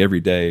basically every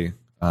day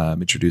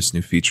introduce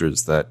new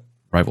features that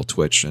rival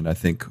Twitch. And I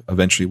think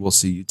eventually we'll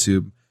see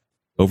YouTube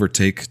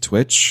overtake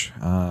Twitch,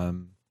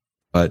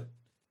 but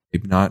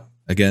maybe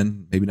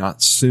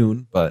not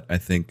soon, but I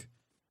think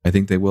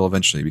they will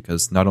eventually,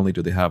 because not only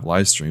do they have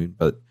live streaming,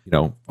 but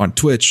on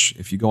Twitch,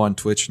 if you go on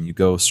Twitch and you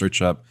go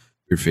search up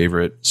your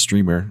favorite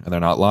streamer and they're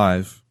not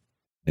live,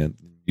 and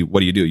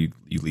what do? You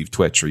leave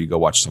Twitch or you go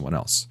watch someone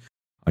else.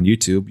 On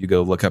YouTube, you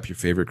go look up your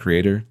favorite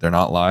creator. They're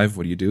not live.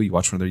 What do? You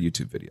watch one of their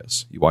YouTube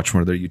videos. You watch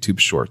one of their YouTube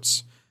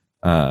shorts.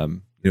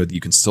 You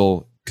can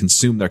still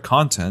consume their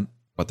content,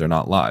 but they're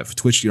not live.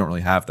 Twitch, you don't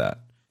really have that.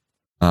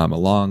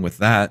 Along with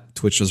that,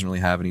 Twitch doesn't really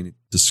have any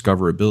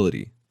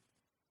discoverability.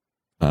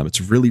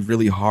 It's really,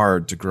 really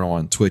hard to grow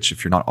on Twitch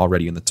if you're not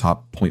already in the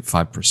top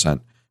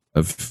 0.5%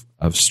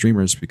 of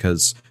streamers,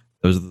 because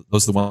those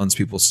are the ones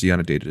people see on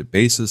a day-to-day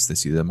basis. They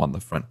see them on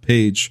the front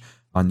page.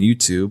 On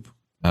YouTube,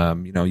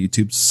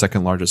 YouTube's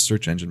second largest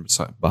search engine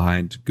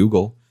behind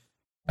Google.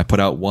 I put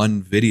out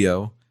one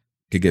video,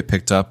 could get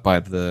picked up by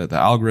the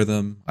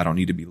algorithm. I don't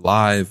need to be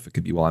live. It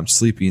could be while I'm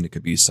sleeping. It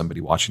could be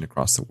somebody watching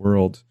across the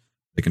world.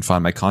 They can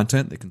find my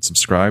content. They can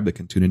subscribe. They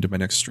can tune into my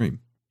next stream.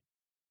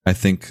 I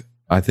think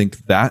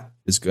that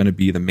is going to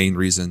be the main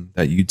reason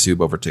that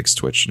YouTube overtakes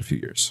Twitch in a few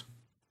years.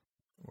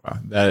 Wow,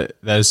 that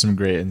is some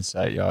great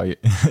insight, y'all.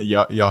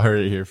 Y'all heard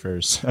it here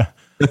first.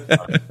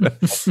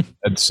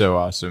 That's so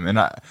awesome. And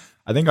I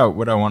think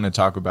what I want to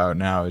talk about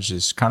now is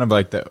just kind of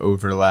like the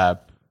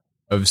overlap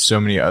of so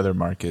many other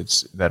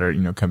markets that are,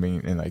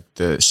 coming in, like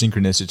the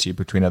synchronicity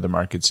between other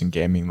markets and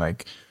gaming.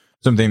 Like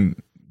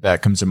something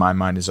that comes to my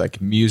mind is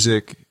like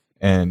music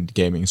and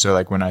gaming. So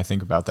like when I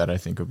think about that, I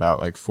think about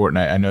like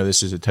Fortnite. I know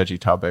this is a touchy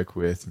topic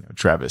with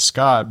Travis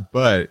Scott,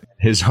 but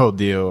his whole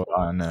deal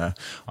on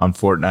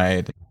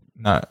Fortnite,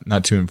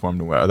 not too informed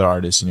on what other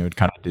artists,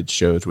 kind of did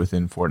shows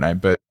within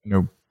Fortnite, but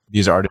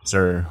these artists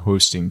are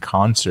hosting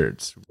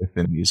concerts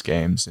within these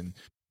games, and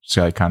just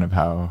like kind of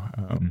how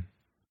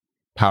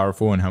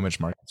powerful and how much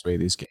market sway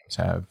these games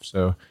have.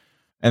 So,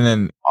 and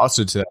then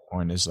also to that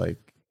point is like,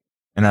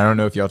 and I don't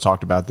know if y'all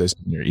talked about this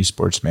in your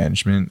esports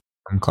management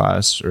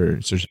class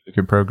or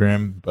certificate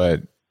program,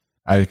 but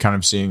I kind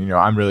of seeing,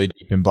 I'm really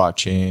deep in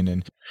blockchain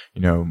and,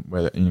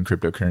 whether in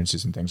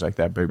cryptocurrencies and things like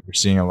that, but we're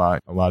seeing a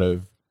lot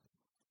of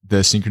the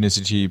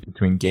synchronicity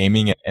between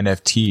gaming and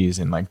NFTs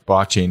and like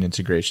blockchain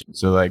integration.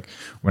 So like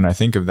when I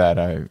think of that,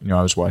 I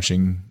was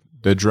watching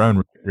the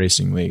drone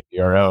racing league,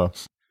 IRL,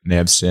 and they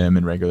have sim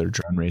and regular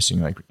drone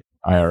racing, like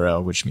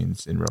IRL, which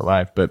means in real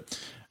life. But,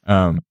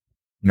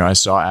 I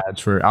saw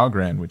ads for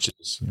Algorand, which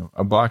is,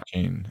 a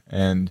blockchain.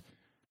 And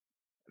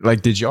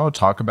like, did y'all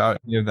talk about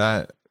any of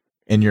that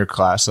in your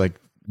class? Like,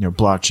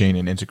 blockchain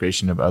and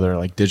integration of other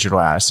like digital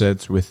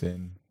assets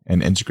within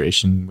and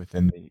integration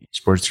within the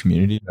esports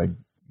community? Like,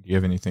 do you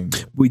have anything?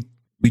 We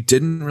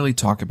didn't really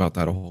talk about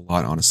that a whole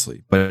lot,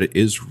 honestly, but it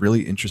is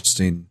really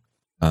interesting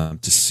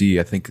to see.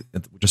 I think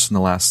just in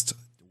the last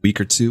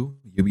week or two,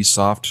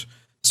 Ubisoft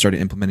started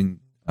implementing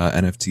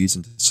NFTs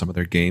into some of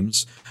their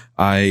games.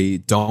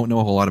 I don't know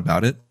a whole lot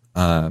about it.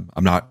 I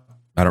don't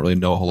really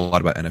know a whole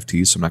lot about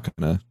NFTs, so I'm not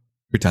going to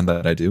pretend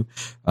that I do.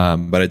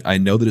 But I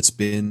know that it's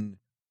been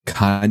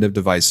kind of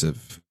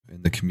divisive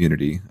in the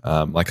community.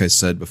 Like I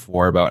said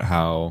before about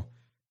how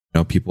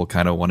people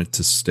kind of wanted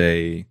to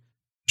stay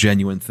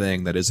genuine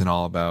thing that isn't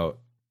all about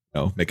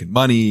making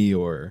money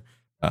or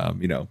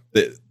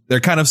they're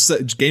kind of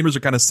gamers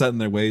are kind of set in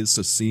their ways.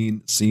 So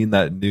seeing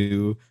that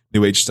new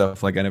age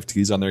stuff like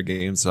NFTs on their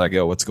games, they're like,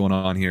 yo, what's going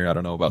on here? I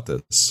don't know about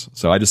this.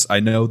 So I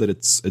know that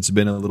it's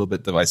been a little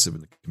bit divisive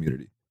in the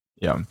community.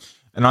 Yeah.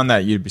 And on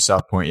that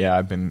Ubisoft point, yeah,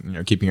 I've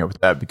been keeping up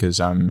with that because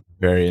I'm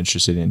very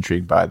interested and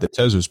intrigued by the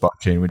Tezos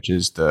blockchain, which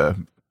is the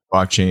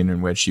blockchain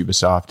in which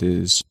Ubisoft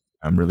is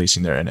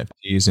releasing their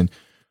NFTs. And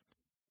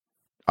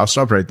I'll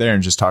stop right there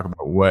and just talk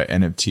about what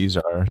NFTs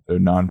are. So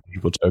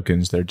non-fungible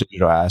tokens, they're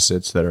digital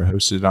assets that are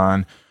hosted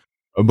on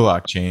a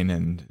blockchain,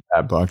 and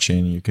that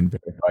blockchain you can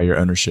verify your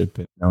ownership,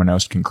 and no one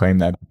else can claim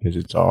that because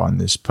it's all on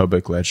this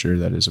public ledger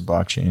that is a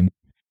blockchain.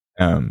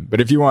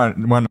 But if you want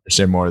to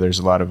understand more, there's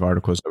a lot of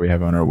articles that we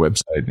have on our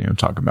website,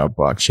 talking about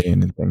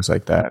blockchain and things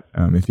like that.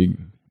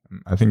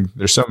 I think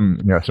there's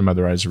some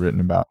other articles written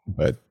about,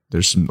 but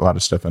there's a lot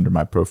of stuff under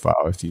my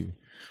profile if you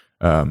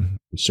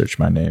search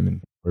my name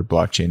and or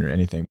blockchain or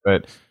anything.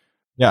 But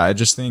yeah, I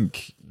just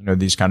think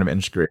these kind of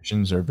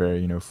integrations are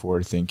very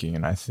forward thinking,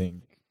 and I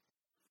think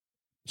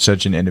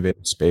such an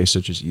innovative space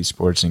such as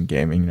esports and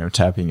gaming,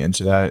 tapping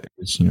into that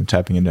is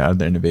tapping into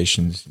other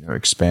innovations,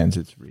 expands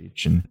its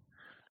reach, and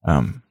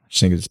I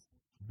just think it's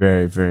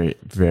very, very,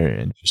 very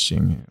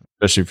interesting,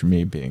 especially for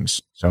me being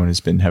someone who's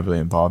been heavily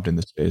involved in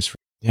the space.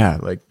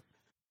 Like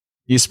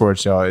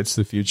esports, y'all, it's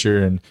the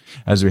future, and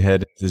as we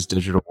head into this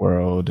digital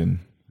world, and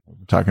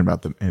we're talking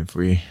about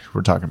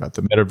we're talking about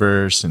the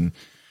metaverse and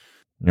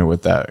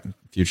what that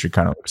future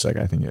kind of looks like,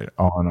 I think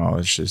all in all,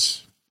 it's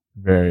just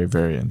very,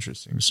 very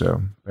interesting.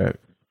 So, but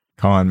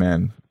Collin,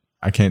 man,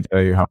 I can't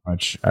tell you how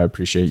much I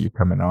appreciate you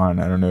coming on.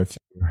 I don't know if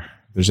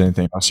there's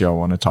anything else y'all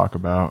want to talk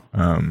about.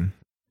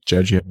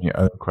 Judge, you have any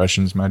other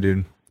questions, my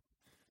dude?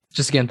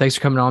 Just again, thanks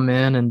for coming on,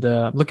 man. And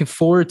looking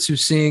forward to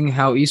seeing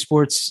how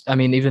esports,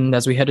 even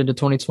as we head into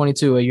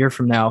 2022, a year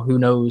from now, who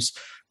knows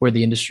where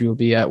the industry will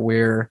be at,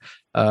 where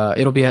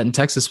it'll be at in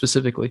Texas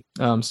specifically.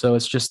 So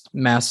it's just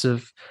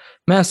massive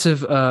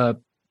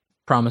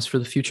promise for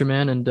the future,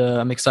 man. And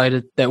I'm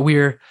excited that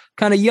we're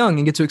kind of young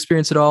and get to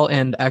experience it all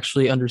and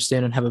actually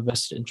understand and have a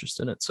vested interest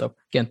in it. So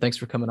again, thanks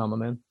for coming on, my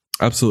man.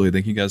 Absolutely.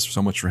 Thank you guys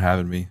so much for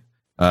having me.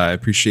 I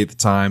appreciate the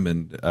time,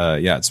 and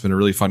yeah, it's been a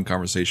really fun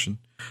conversation.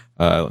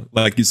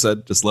 Like you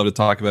said, just love to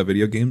talk about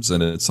video games,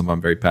 and it's something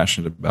I'm very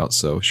passionate about.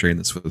 So sharing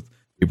this with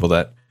people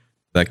that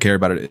care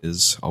about it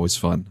is always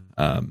fun.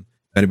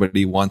 If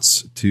anybody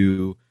wants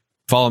to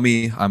follow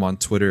me, I'm on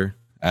Twitter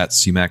at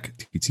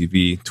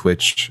CMACTTV,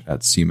 Twitch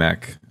at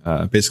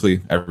CMAC,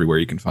 basically everywhere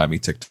you can find me,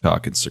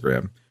 TikTok,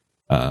 Instagram.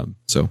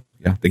 So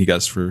yeah, thank you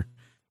guys for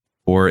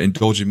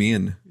indulging me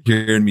and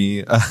hearing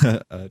me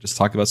just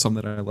talk about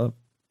something that I love.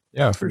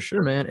 Yeah, for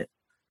sure, man.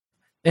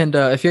 And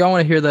if you all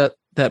want to hear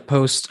that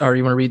post, or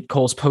you want to read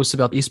Cole's post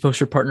about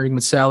Esports partnering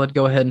with Salad,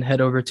 go ahead and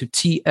head over to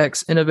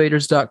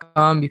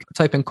txinnovators.com. You can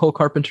type in Cole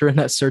Carpenter in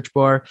that search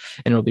bar,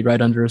 and it'll be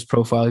right under his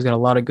profile. He's got a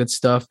lot of good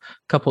stuff, a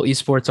couple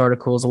esports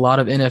articles, a lot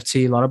of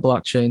NFT, a lot of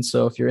blockchain.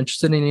 So if you're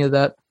interested in any of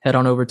that, head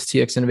on over to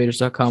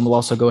txinnovators.com. We'll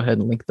also go ahead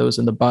and link those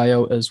in the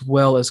bio, as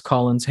well as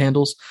Collin's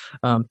handles.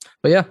 But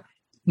yeah,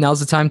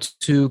 now's the time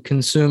to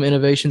consume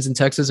innovations in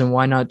Texas, and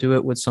why not do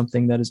it with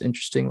something that is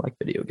interesting like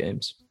video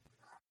games?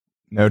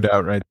 No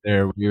doubt right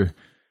there.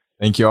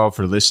 Thank you all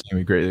for listening.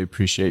 We greatly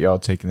appreciate y'all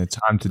taking the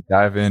time to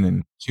dive in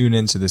and tune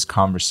into this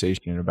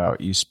conversation about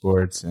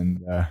esports.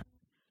 And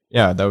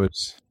yeah, that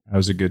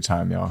was a good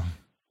time, y'all.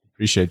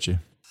 Appreciate you.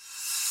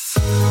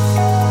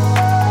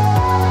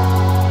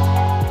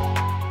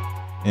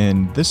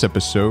 In this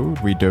episode,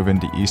 we dove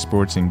into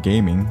esports and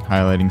gaming,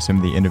 highlighting some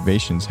of the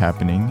innovations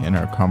happening in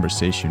our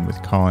conversation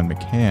with Collin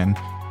McCann.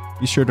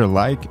 Be sure to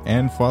like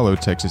and follow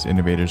Texas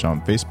Innovators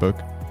on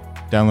Facebook.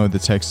 Download the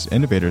Texas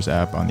Innovators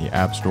app on the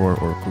App Store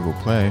or Google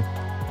Play.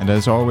 And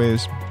as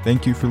always,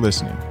 thank you for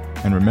listening.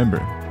 And remember,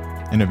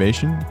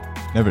 innovation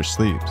never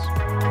sleeps.